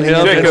squarely just on lean him.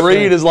 into And Jacob.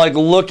 Reed is like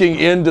looking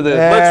into the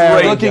There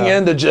we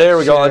go. there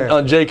we go Sure.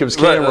 on Jacob's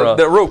camera.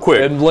 Real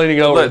quick. And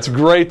leaning over. It's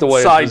great the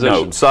way it's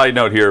positioned. Side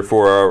note here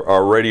for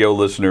our radio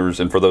listeners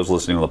and for those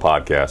listening on the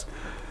podcast.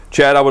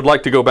 Chad, I would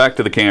like to go back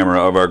to the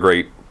camera of our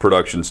great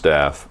production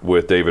staff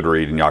with David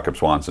Reed and Jakob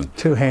Swanson.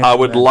 I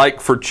would like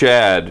for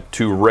Chad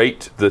to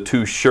rate the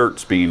 2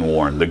 shirts being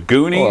worn. The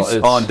Goonies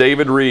on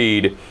David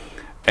Reed,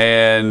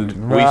 and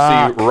we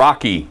see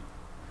Rocky.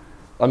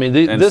 I mean,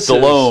 this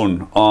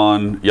Stallone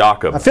on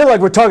Jakob. I feel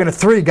like we're talking to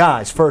 3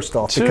 guys, first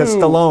off, because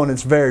Stallone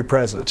is very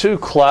present. 2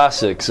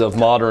 classics of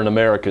modern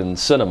American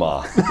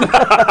cinema.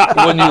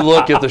 When you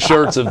look at the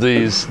shirts of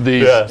these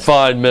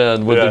fine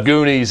men with the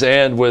Goonies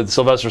and with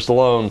Sylvester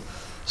Stallone,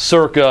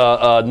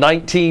 circa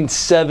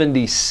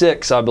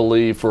 1976, I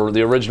believe, for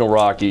the original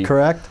Rocky.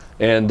 Correct.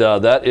 And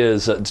that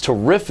is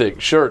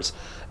terrific shirts.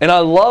 And I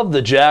love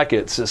the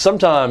jackets.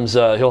 Sometimes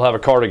he'll have a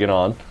cardigan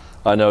on,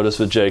 I noticed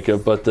with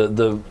Jacob, but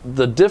the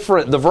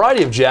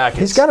variety of jackets.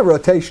 He's got a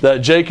rotation that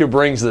Jacob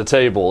brings to the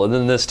table, and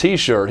then this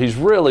T-shirt, he's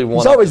really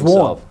He's always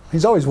warm.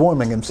 He's always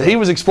warming himself. He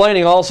was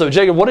explaining also,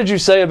 Jacob, what did you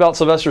say about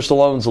Sylvester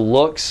Stallone's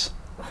looks?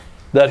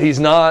 That he's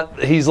not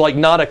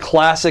a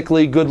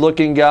classically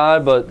good-looking guy,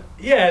 but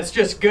yeah, it's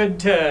just good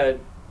to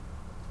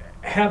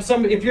have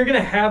if you're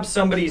gonna have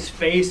somebody's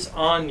face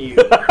on you,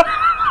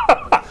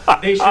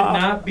 they should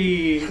not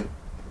be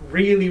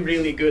really,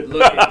 really good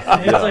looking.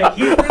 It's like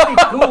he's really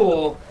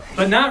cool,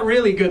 but not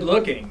really good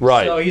looking.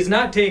 Right. So he's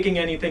not taking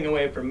anything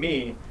away from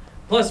me.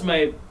 Plus,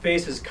 my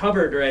face is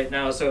covered right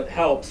now, so it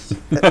helps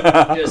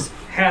just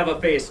have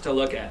a face to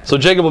look at. So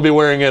Jacob will be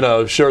wearing in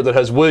a shirt that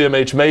has William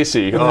H.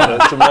 Macy on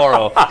it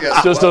tomorrow.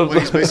 Yes, what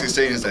he's basically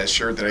saying is that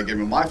shirt that I give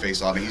him my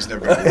face on, he's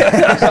never going to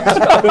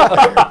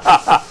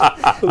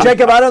wear.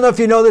 Jacob, I don't know if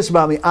you know this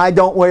about me. I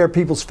don't wear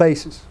people's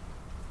faces.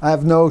 I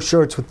have no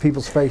shirts with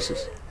people's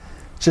faces.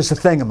 It's just a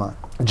thing of mine.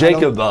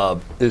 Jacob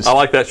is. I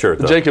like that shirt,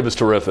 though. Jacob is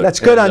terrific. That's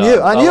good on you.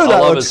 On you,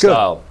 that love looks his good.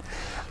 Style.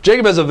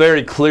 Jacob has a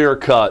very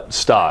clear-cut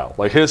style.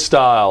 Like, his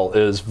style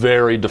is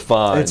very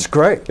defined. It's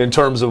great. In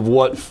terms of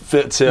what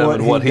fits him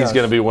and what he's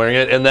going to be wearing.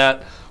 And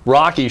that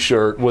Rocky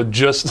shirt with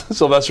just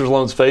Sylvester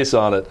Stallone's face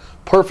on it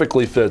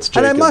perfectly fits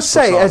Jacob's And I must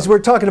say, as we're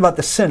talking about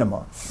the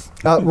cinema,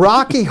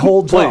 Rocky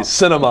holds up. Please,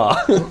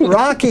 cinema.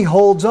 Rocky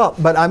holds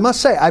up. But I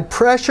must say, I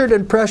pressured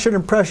and pressured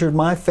and pressured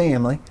my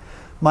family.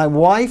 My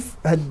wife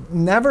had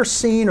never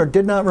seen or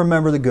did not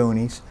remember the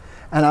Goonies.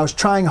 And I was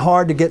trying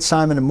hard to get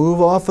Simon to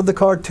move off of the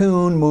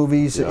cartoon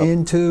movies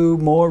into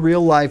more real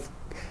life.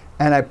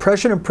 And I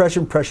pressured and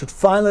pressured and pressured.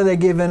 Finally, they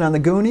gave in on the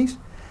Goonies.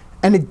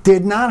 And it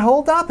did not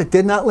hold up. It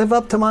did not live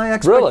up to my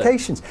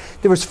expectations. Really?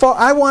 There was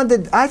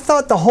I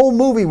thought the whole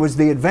movie was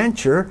the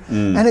adventure.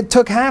 And it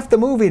took half the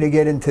movie to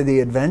get into the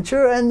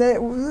adventure. And it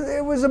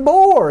was a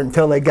bore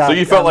until they got So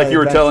you felt like you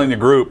were telling the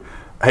group,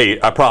 hey,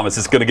 I promise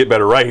it's going to get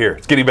better right here.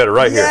 It's getting better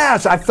right here.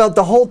 Yes, I felt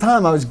the whole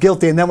time I was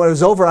guilty. And then when it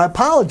was over, I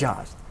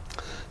apologized.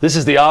 This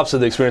is the opposite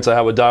of the experience I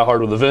had with Die Hard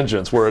with a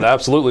Vengeance, where it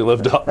absolutely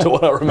lived up to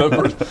what I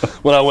remembered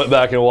when I went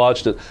back and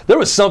watched it. There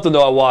was something,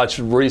 though, I watched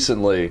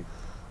recently,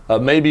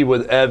 maybe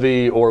with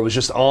Evie, or it was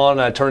just on,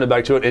 and I turned it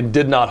back to it. It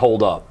did not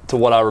hold up to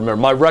what I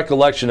remember. My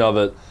recollection of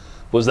it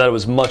was that it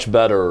was much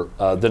better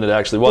than it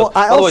actually was. Well,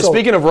 By the way,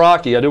 speaking of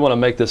Rocky, I do want to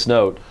make this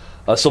note.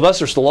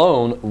 Sylvester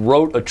Stallone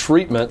wrote a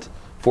treatment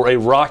for a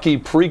Rocky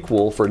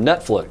prequel for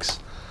Netflix,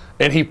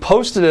 and he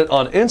posted it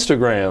on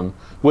Instagram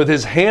with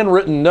his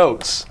handwritten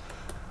notes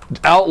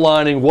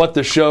outlining what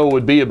the show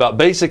would be about.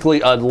 Basically,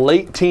 a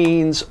late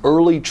teens,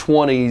 early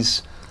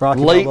 20s,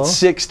 late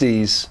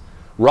 60s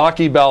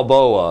Rocky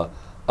Balboa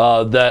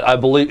that I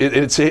believe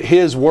it's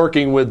his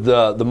working with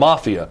the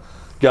mafia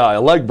guy,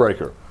 a leg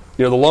breaker,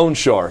 the loan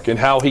shark, and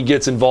how he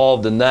gets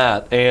involved in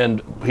that,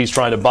 and he's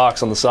trying to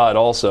box on the side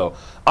also.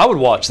 I would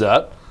watch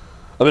that.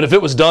 I mean, if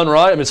it was done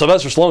right,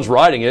 Sylvester Stallone's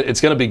writing it,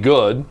 it's going to be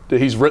good.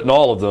 He's written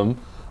all of them.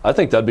 I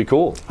think that'd be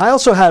cool. I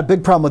also had a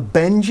big problem with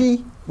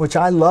Benji, which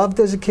I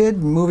loved as a kid, a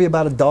movie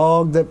about a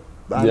dog that,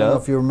 I don't know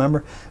if you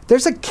remember.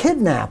 There's a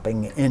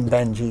kidnapping in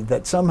Benji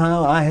that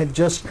somehow I had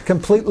just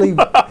completely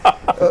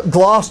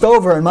glossed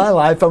over in my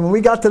life.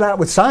 We got to that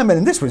with Simon,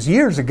 and this was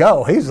years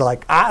ago. He's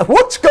like,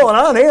 what's going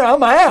on here?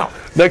 I'm out.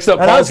 Next up,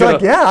 Paul's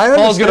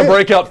going to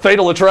break out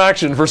Fatal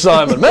Attraction for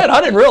Simon. Man,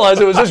 I didn't realize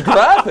it was this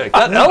graphic.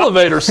 That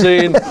elevator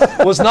scene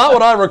was not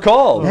what I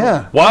recalled.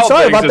 Yeah. Wild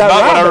Things is not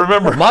what I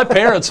remember. My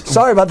parents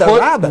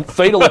put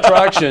Fatal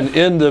Attraction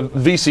in the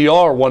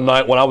VCR one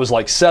night when I was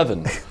like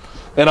 7.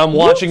 And I'm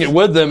watching it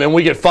with them, and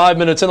we get 5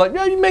 minutes in, like,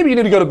 yeah, maybe you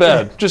need to go to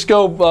bed. Just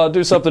go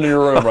do something in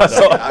your room right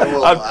now.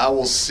 I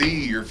will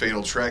see your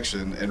Fatal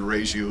Attraction and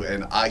raise you,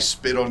 and I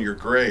spit on your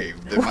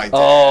grave. That my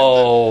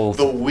dad,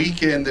 the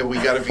weekend that we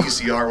got a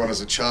VCR when I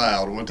was a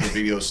child, went to the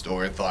video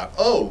store and thought,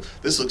 oh,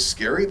 this looks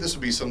scary. This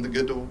would be something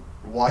good to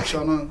watch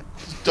on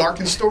a dark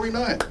and stormy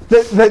night.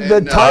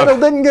 The title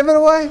didn't give it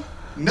away?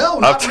 No,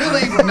 not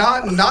really.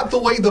 Not the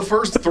way the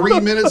first 3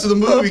 minutes of the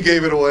movie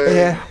gave it away.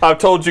 Yeah. I've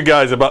told you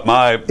guys about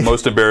my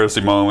most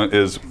embarrassing moment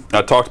is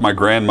I talked my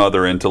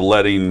grandmother into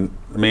letting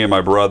me and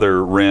my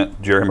brother rent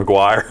Jerry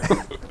Maguire.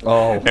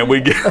 And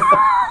we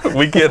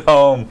get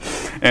home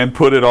and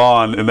put it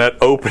on in that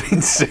opening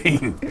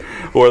scene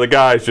where the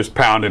guy's just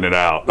pounding it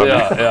out.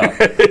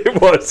 It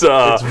was.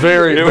 It's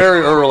very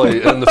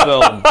early in the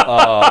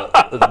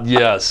film.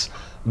 Yes.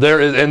 there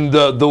is, and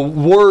the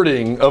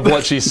wording of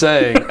what she's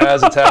saying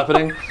as it's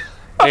happening,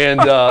 and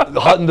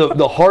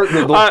the heart.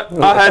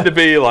 I had to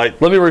be like,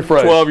 let me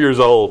rephrase. 12 years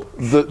old.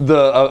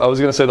 I was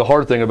going to say the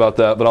hard thing about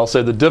that, but I'll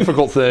say the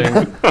difficult thing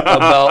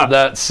about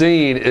that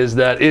scene is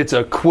that it's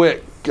a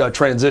quick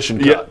transition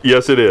cut. Yeah,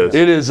 yes, it is.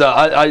 It is.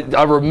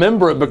 I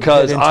remember it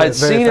because I'd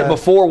seen it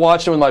before,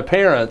 watched it with my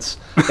parents,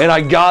 and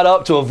I got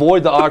up to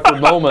avoid the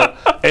awkward moment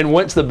and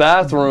went to the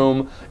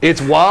bathroom.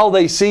 It's while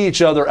they see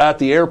each other at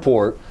the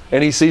airport,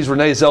 and he sees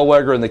Renee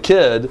Zellweger and the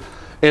kid,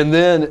 and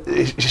then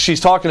she's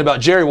talking about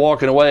Jerry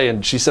walking away,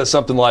 and she says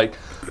something like,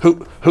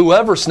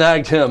 whoever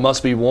snagged him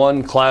must be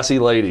one classy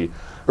lady,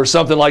 or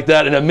something like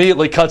that, and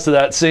immediately cuts to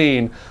that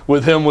scene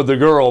with him with the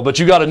girl. But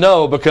you got to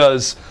know,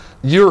 because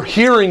you're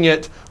hearing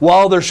it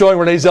while they're showing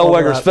Renee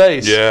Zellweger's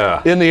face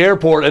in the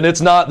airport, and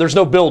there's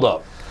no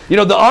build-up. You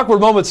know, the awkward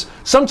moments,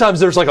 sometimes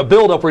there's like a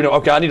build-up where you know,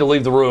 okay, I need to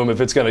leave the room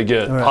if it's going to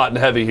get hot and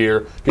heavy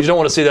here, because you don't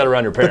want to see that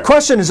around your parents. The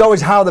question is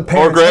always how the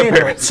parents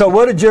handle it. So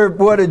what did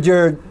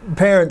your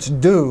parents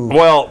do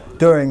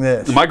during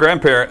this? My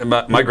grandparents,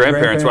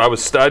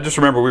 I just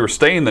remember we were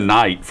staying the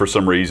night for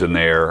some reason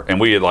there, and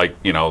we had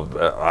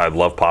I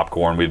love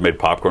popcorn. We had made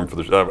popcorn for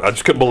the I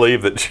just couldn't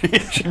believe that she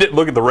didn't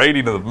look at the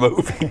rating of the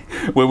movie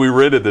when we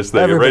rented this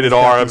thing. Rated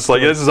R. I was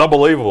like, this is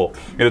unbelievable.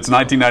 And it's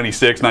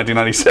 1996,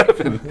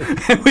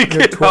 1997. And we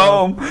get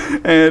home,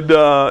 and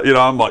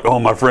I'm like, oh,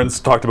 my friends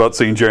talked about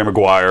seeing Jerry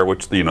Maguire,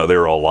 which they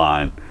were all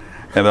lying.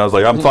 And I was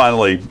like, I'm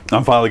finally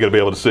going to be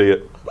able to see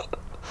it.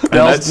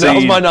 That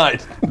was my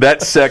night.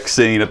 That sex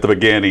scene at the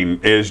beginning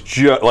is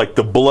just like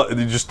the blood,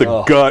 just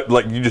the gut,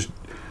 like you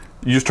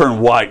just turn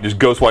white, just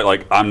ghost white.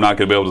 Like, I'm not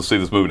going to be able to see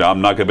this movie now.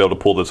 I'm not going to be able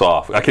to pull this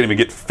off. I can't even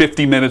get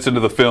 50 minutes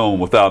into the film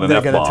without an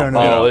F-bomb.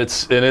 Oh,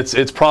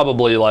 it's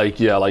probably like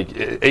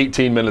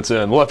 18 minutes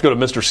in. We'll have to go to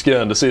Mr.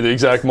 Skin to see the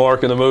exact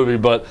mark in the movie,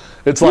 but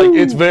it's like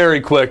it's very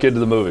quick into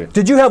the movie.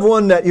 Did you have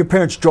one that your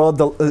parents drew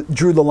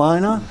the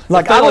line on?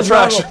 Like I was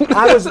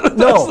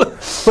no,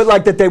 but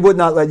like that they would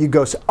not let you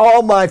go. So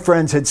all my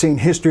friends had seen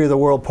History of the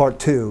World Part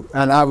 2,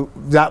 and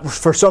that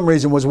for some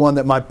reason was one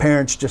that my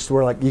parents just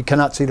were like, you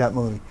cannot see that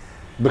movie.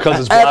 Because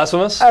it's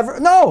blasphemous?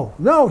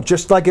 No,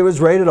 just like it was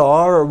rated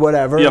R or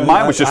whatever. Yeah,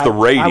 mine was just the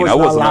rating.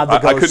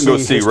 I couldn't go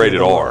see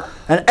rated R.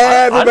 And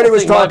everybody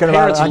was talking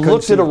about it. I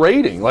looked at a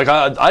rating. Like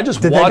I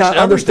just Did watched they not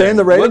understand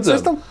the rating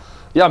system?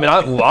 Yeah, I mean,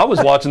 I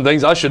was watching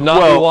things I should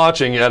not be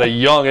watching at a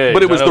young age.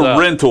 But it was the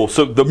rental.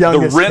 So the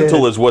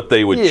rental is what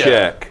they would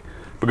check,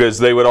 because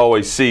they would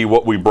always see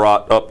what we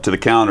brought up to the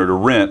counter to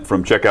rent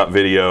from Checkout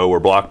Video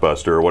or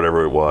Blockbuster or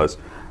whatever it was.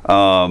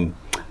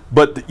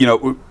 But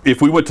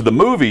if we went to the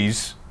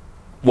movies,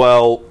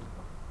 well,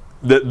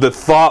 the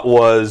thought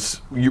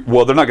was, they're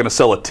not going to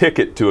sell a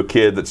ticket to a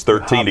kid that's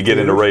 13 to get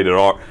into rated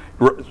R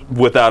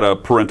without a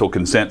parental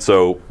consent,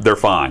 so they're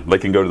fine. They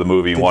can go to the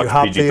movie and watch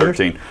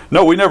PG-13.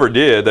 No, we never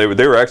did. They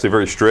were actually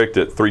very strict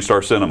at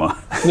 3-Star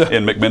Cinema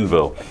in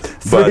McMinnville.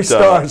 3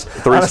 stars.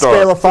 3 on a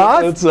scale of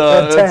 5?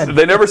 10.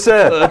 They never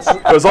said.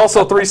 It was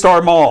also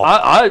 3-star mall.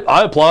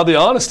 I applaud the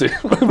honesty.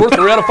 We're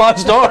 3 out of 5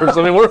 stars.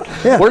 I mean,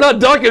 we're not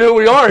ducking who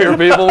we are here,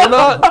 people. We're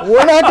not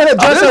going to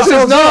dress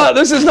ourselves up.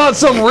 This is not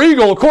some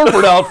Regal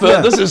corporate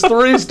outfit. This is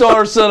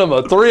 3-Star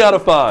Cinema. 3 out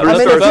of 5. I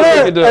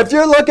mean, if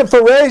you're looking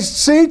for raised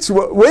seats,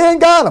 we ain't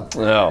got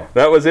them. No.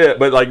 That was it.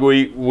 But like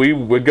we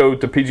would go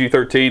to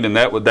PG-13, and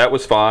that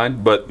was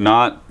fine, but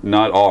not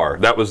R.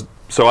 That was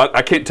so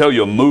I can't tell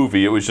you a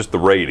movie. It was just the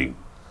rating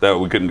that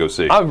we couldn't go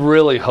see. I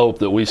really hope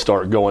that we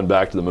start going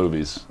back to the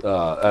movies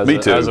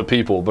as a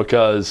people,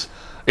 because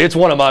it's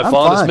one of my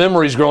fondest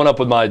memories growing up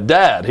with my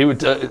dad. He would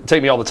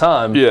take me all the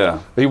time. Yeah.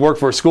 He worked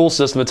for a school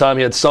system at the time.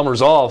 He had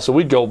summers off, so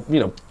we'd go,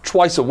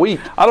 twice a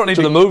week to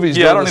the movies.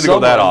 Yeah, I don't need to go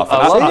that often.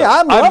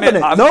 I'm loving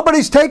it.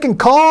 Nobody's taking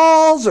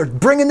calls or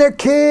bringing their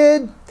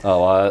kid.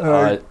 Oh,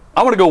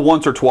 I want to go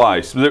once or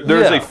twice.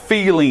 There's a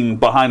feeling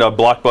behind a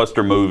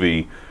blockbuster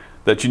movie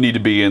that you need to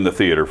be in the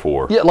theater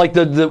for. Yeah, like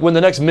when the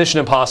next Mission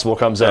Impossible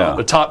comes out,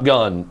 the Top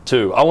Gun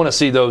too. I want to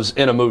see those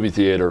in a movie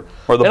theater.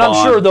 Or the Bond,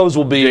 I'm sure those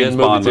will be James in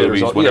Bond movie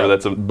theaters.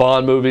 Movies, that's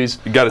Bond movies.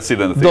 You got to see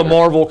them in the theater. The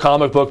Marvel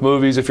comic book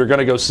movies. If you're going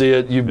to go see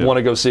it, you want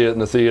to go see it in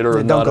the theater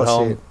and not at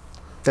home.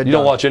 You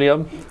don't watch any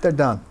of them? They're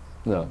done.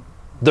 No.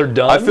 They're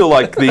done. I feel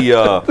like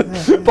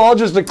the Paul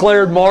just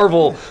declared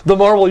the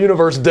Marvel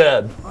universe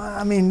dead.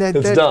 I mean,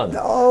 it's done.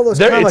 All those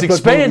it's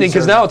expanding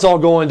because now it's all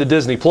going to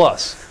Disney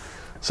Plus.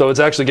 So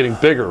it's actually getting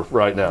bigger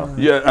right now.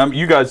 Yeah,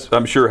 you guys,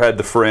 I'm sure, had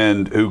the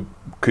friend who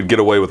could get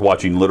away with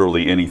watching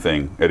literally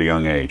anything at a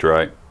young age,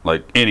 right?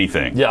 Like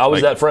anything. Yeah, I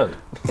was that friend.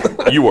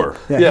 You were.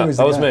 Yeah,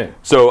 that was me.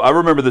 So I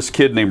remember this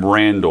kid named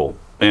Randall,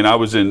 and I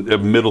was in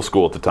middle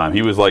school at the time.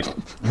 He was like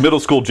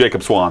middle school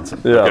Jacob Swanson.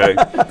 Okay,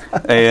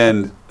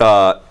 and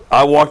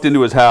I walked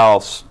into his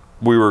house.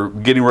 We were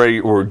getting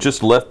ready, or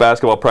just left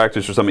basketball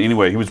practice or something.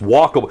 Anyway, he was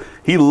walkable.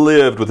 He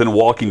lived within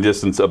walking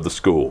distance of the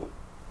school.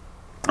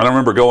 And I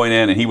remember going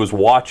in, and he was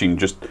watching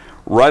just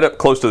right up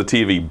close to the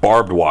TV,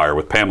 Barbed Wire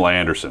with Pamela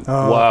Anderson.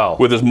 Wow.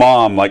 With his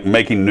mom, like,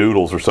 making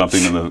noodles or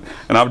something.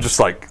 And I'm just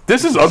like,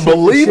 this is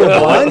unbelievable.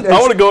 I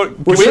want to go.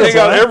 Can we hang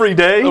out every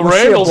day?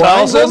 Randall's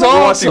house is We're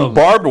awesome. watching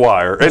Barbed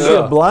Wire. Is she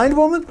a blind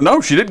woman?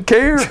 No, she didn't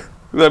care.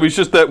 That was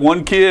just that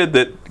one kid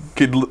that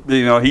could,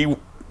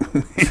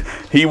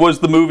 he was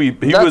the movie.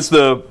 He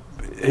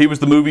was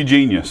the movie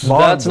genius.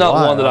 That's not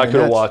Wire. one that I could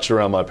have That's- watched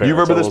around my parents. You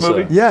remember I this will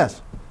movie? say.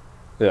 Yes.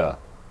 Yeah.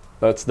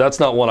 That's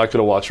not one I could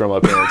have watched around my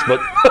parents. But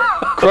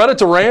credit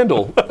to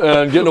Randall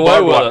and getting away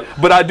Barbed with Wire. it.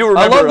 But I do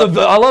remember.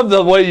 I love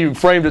the way you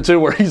framed it too,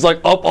 where he's like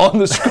up on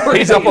the screen.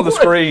 He's up on the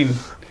screen.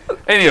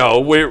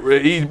 And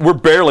we're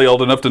barely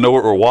old enough to know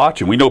what we're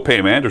watching. We know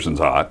Pam Anderson's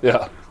hot.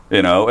 Yeah.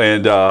 And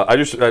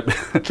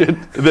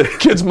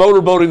Kids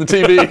motorboating the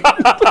TV.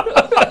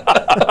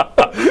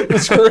 The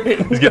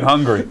screen. He's getting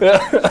hungry.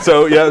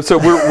 So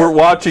we're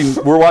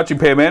watching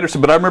Pam Anderson,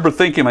 but I remember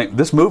thinking, like,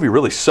 this movie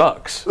really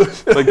sucks.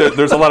 Like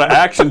there's a lot of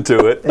action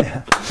to it,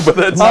 but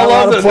that's I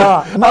love of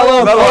plot. I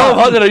love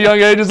how at a young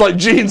age it's like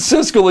Gene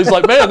Siskel. He's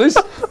like, man, this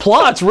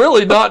plot's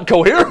really not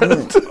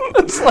coherent.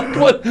 It's like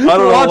what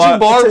know why. watching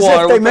Barbed It's as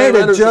Wire. if they with made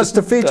Pam it just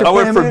to feature I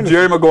went Pam from Anderson.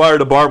 Jerry Maguire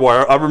to Barbed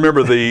Wire. I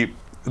remember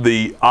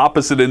the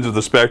opposite ends of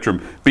the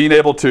spectrum, being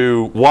able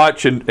to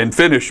watch and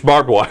finish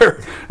Barbed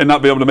Wire and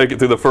not be able to make it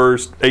through the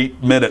first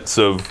 8 minutes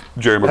of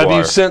Jerry Maguire. Have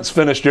you since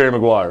finished Jerry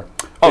Maguire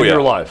in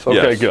your life?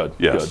 Okay, Yes. good.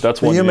 Yes. Good. That's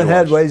The one human you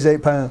head watch. weighs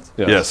 8 pounds.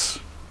 Yes.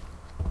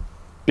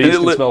 Beast And it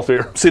can li- smell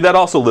fear. See, that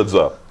also lives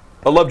up.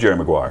 I love Jerry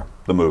Maguire,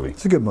 the movie.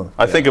 It's a good movie.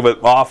 I think of it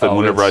often Oh,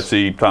 whenever I it's-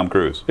 see Tom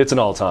Cruise. It's an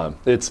all-time.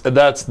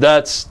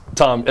 That's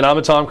Tom, and I'm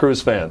a Tom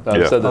Cruise fan.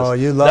 I've Yeah. said this. Oh,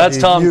 you love That's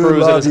you- Tom you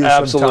Cruise at love his you some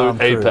absolute Tom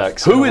Cruise.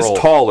 apex. Who in a is role.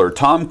 taller,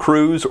 Tom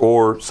Cruise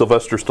or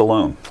Sylvester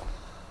Stallone?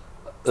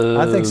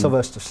 I think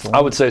Sylvester Stallone.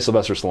 I would say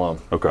Sylvester Stallone.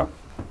 Okay.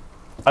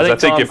 I think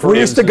think Tom if- Cruise we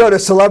used to go to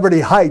If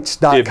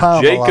celebrityheights.com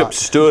a Jacob lot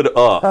stood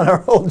on up,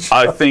 our old show.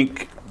 I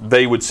think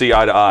they would see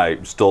eye to eye,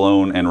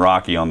 Stallone and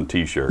Rocky on the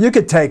T-shirt. You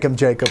could take him,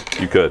 Jacob.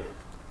 You could.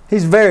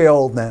 He's very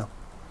old now.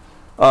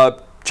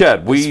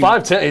 Chad, He's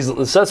 5'10".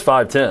 It says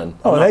 5'10".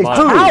 Oh, I'm he not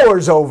lying.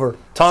 towers over.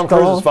 Tom Stallone.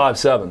 Cruise is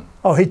 5'7".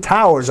 Oh, he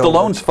towers over.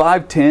 Stallone's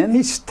 5'10"?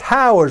 He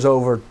towers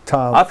over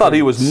Tom. I thought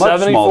he was much smaller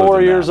 74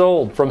 than years that.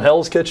 old from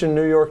Hell's Kitchen,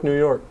 New York, New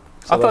York.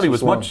 I thought he was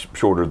Sylvester much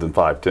shorter than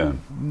 5'10".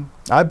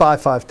 I buy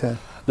 5'10".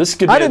 This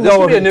could I be, didn't this know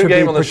could be of a it new to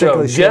game be on the show.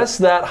 particularly short. Guess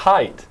that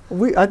height.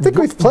 I think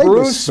we've played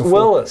Bruce this before.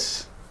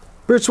 Willis,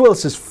 Bruce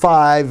Willis is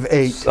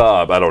 5'8".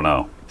 I don't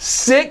know.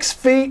 6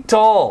 feet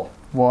tall.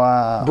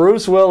 Wow.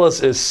 Bruce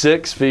Willis is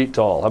 6 feet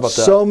tall. How about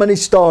that? So many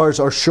stars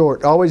are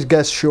short. Always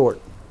guess short.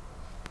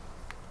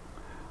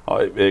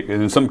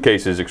 In some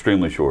cases,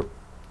 extremely short.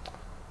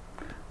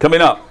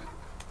 Coming up.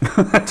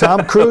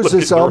 Tom Cruise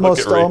is Look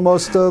at Ray.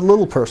 almost a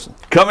little person.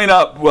 Coming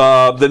up,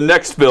 the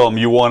next film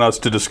you want us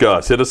to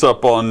discuss. Hit us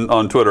up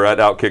on Twitter at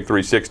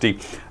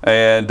Outkick360,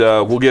 and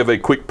we'll give a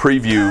quick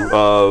preview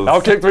of.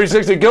 Outkick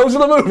 360 goes to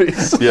the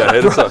movies. Yeah,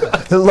 hit us up.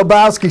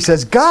 Lebowski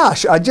says,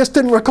 "Gosh, I just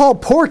didn't recall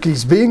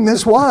Porky's being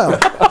this wild."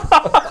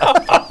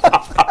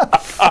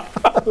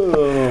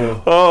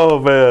 Oh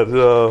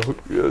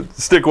man,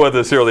 stick with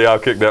us here on the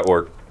Outkick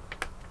Network.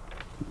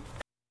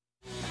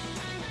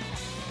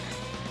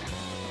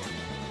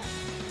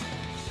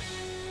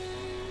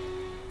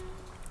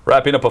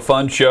 Wrapping up a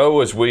fun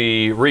show as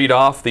we read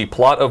off the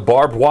plot of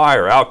Barbed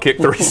Wire, Outkick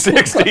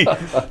 360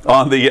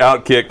 on the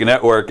Outkick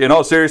Network. In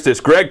all seriousness,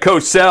 Greg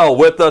Cosell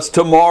with us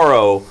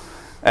tomorrow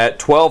at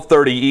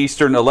 12:30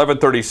 Eastern,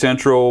 11:30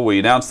 Central. We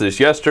announced this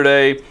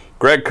yesterday.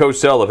 Greg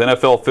Cosell of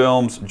NFL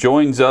Films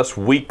joins us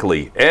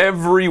weekly,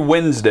 every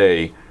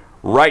Wednesday,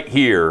 right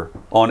here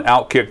on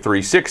Outkick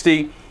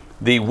 360.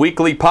 The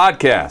weekly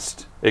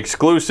podcast,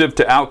 exclusive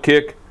to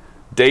Outkick,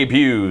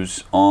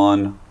 debuts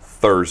on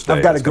Thursday.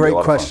 I've got a It's gonna be great lot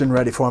of fun. question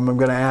ready for him. I'm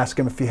going to ask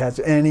him if he has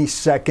any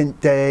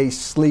second-day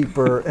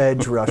sleeper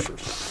edge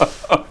rushers.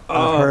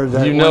 I've heard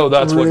that You know went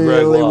that's what Greg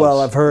really loves. well.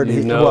 I've heard You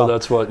he know well,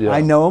 that's what- yeah. I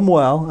know him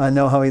well. I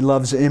know how he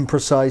loves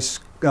imprecise,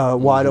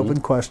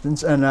 wide-open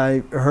questions, and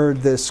I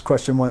heard this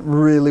question went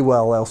really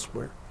well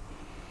elsewhere.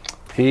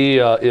 He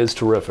is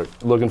terrific.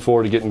 Looking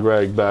forward to getting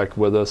Greg back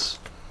with us.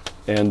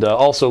 And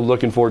also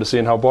looking forward to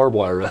seeing how Barbed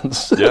Wire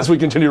ends Yeah. as we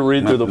continue to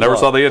read through the Never plot.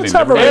 saw the ending. Let's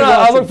have Never a mind. And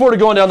I look forward to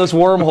going down this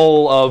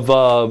wormhole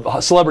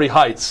of Celebrity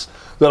Heights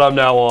that I'm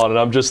now on, and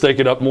I'm just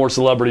thinking up more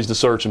celebrities to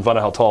search and find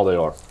out how tall they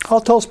are. How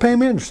tall's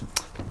Pam Anderson?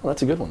 Well,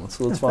 that's a good one.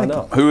 Let's find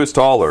out. Who is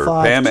taller,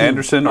 5'2". Pam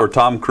Anderson or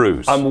Tom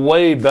Cruise? I'm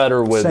way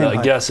better with Same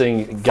height.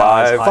 guessing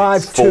guys'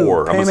 heights. 5'2". 5'4".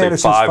 I'm Pam going to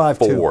Anderson's say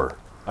 5'2". 5'4".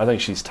 I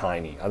think she's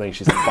tiny. I think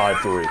she's like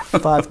 5'3".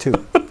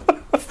 5'2".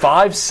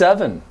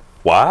 5'7".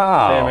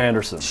 Wow. Pam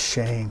Anderson.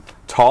 Shame.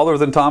 Taller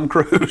than Tom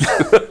Cruise.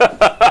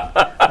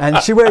 And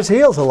she wears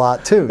heels a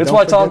lot, too. That's Don't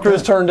why Tom forget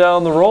Cruise that. turned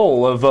down the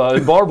role of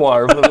in Barbed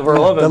Wire for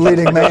 11. The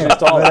leading man,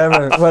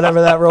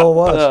 whatever that role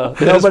was.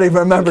 Nobody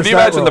remembers Can you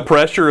that imagine role. the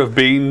pressure of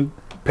being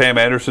Pam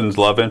Anderson's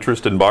love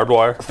interest in Barbed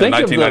Wire in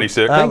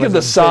 1996? Think of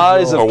the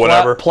size Or of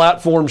whatever.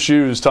 platform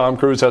shoes Tom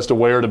Cruise has to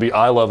wear to be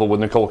eye level with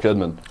Nicole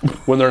Kidman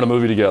when they're in a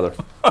movie together.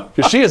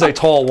 Because she is a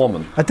tall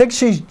woman. I think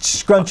she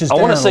scrunches down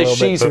I want a to say little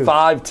bit, she's too.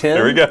 5'10".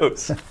 There he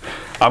goes.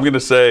 I'm going to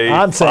say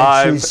I'm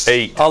saying she's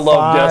 5'8". I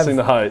love 5'9". guessing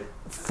the height.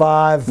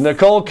 5'9".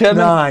 Nicole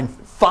Kidman,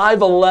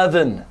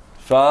 5'11".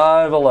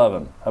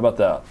 5'11". How about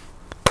that?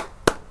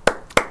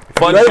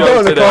 Fun Way to show go,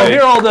 Nicole. today. I'm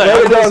here all day.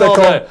 Way to I'm go, here all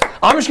Nicole. day.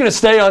 I'm just going to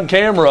stay on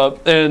camera,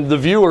 and the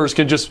viewers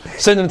can just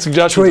send in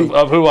suggestions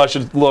of who I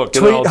should look.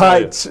 and then I'll Tweet tell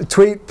you. heights.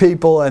 Tweet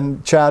people,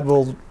 and Chad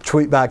will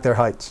tweet back their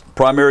heights.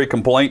 Primary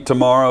complaint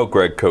tomorrow.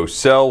 Greg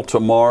Cosell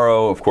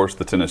tomorrow. Of course,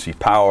 the Tennessee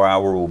Power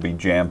Hour will be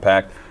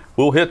jam-packed.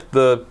 We'll hit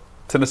the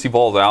Tennessee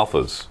Vols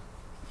Alphas.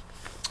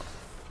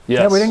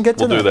 Yes. Yeah, we didn't get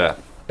to We'll do that.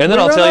 And then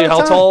We I'll ran tell out you of how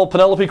time. tall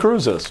Penelope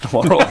Cruz is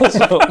tomorrow.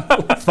 So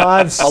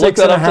 5, 6 I'll look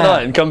that and a up half.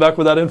 tonight and come back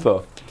with that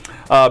info.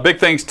 Big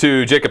thanks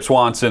to Jacob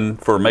Swanson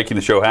for making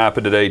the show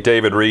happen today.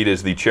 David Reed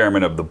is the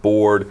chairman of the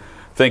board.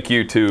 Thank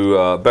you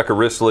to Becca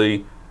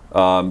Risley,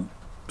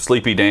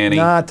 Sleepy Danny,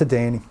 Not to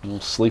Danny.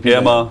 Sleepy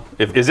Emma.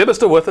 Is Emma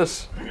still with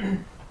us?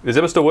 Is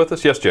Emma still with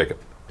us? Yes, Jacob.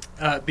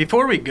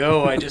 Before we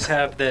go, I just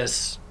have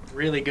this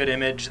really good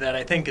image that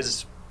I think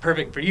is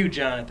perfect for you,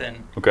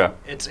 Jonathan. Okay.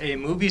 It's a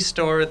movie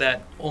store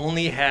that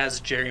only has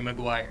Jerry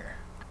Maguire.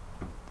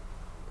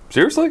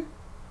 Seriously?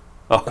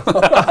 Oh.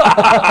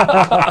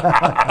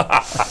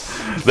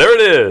 There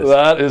it is.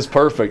 That is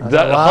perfect.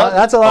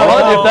 That's a lot.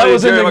 Hunt, if that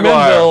was in Jerry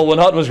Maguire. McMinnville when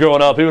Hutton was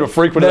growing up, he would have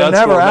frequented They're that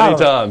never store out many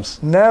of it.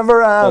 times.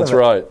 Never out That's of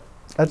it. right.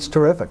 That's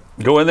terrific.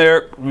 Go in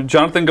there,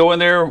 Jonathan. Go in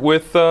there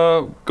with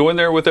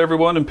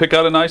everyone and pick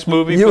out a nice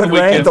movie You for the and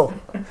weekend. Randall.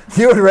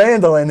 You and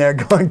Randall in there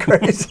going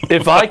crazy.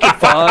 If I could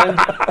find,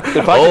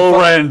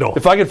 Randall.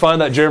 if I could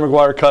find that Jerry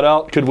Maguire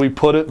cutout, could we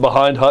put it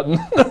behind Hutton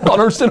on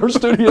our center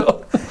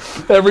studio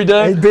every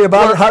day? He'd be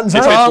about Hutton's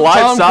If height. it's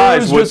life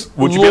size, Cruise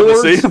would just you be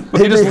able to see lords-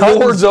 him? He just He'd be Hutton's-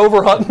 lords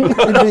over Hutton. He'd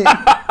be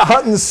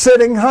Hutton's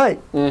sitting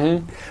height.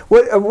 Mm-hmm.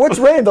 What's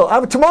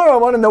Randall? Tomorrow I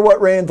want to know what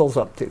Randall's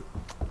up to.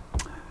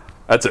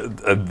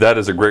 That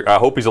is a great. I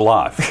hope he's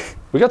alive.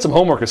 We got some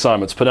homework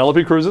assignments.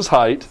 Penelope Cruz's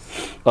height,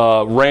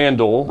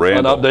 Randall,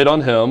 an update on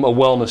him, a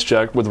wellness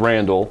check with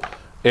Randall,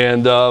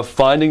 and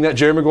finding that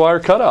Jerry Maguire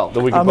cutout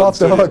that we can I'm put off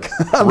the in hook.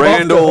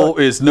 Randall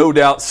is no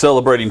doubt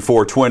celebrating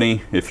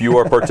 420. If you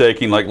are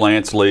partaking like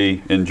Lance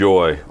Lee,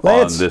 enjoy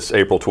Lance. on this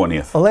April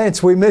 20th.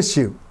 Lance, we miss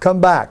you. Come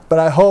back. But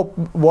I hope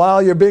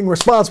while you're being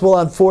responsible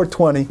on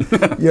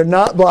 420, you're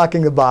not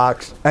blocking the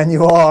box and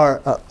you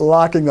are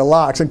locking the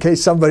locks in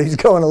case somebody's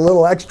going a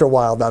little extra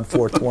wild on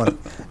 420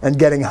 and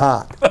getting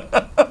hot.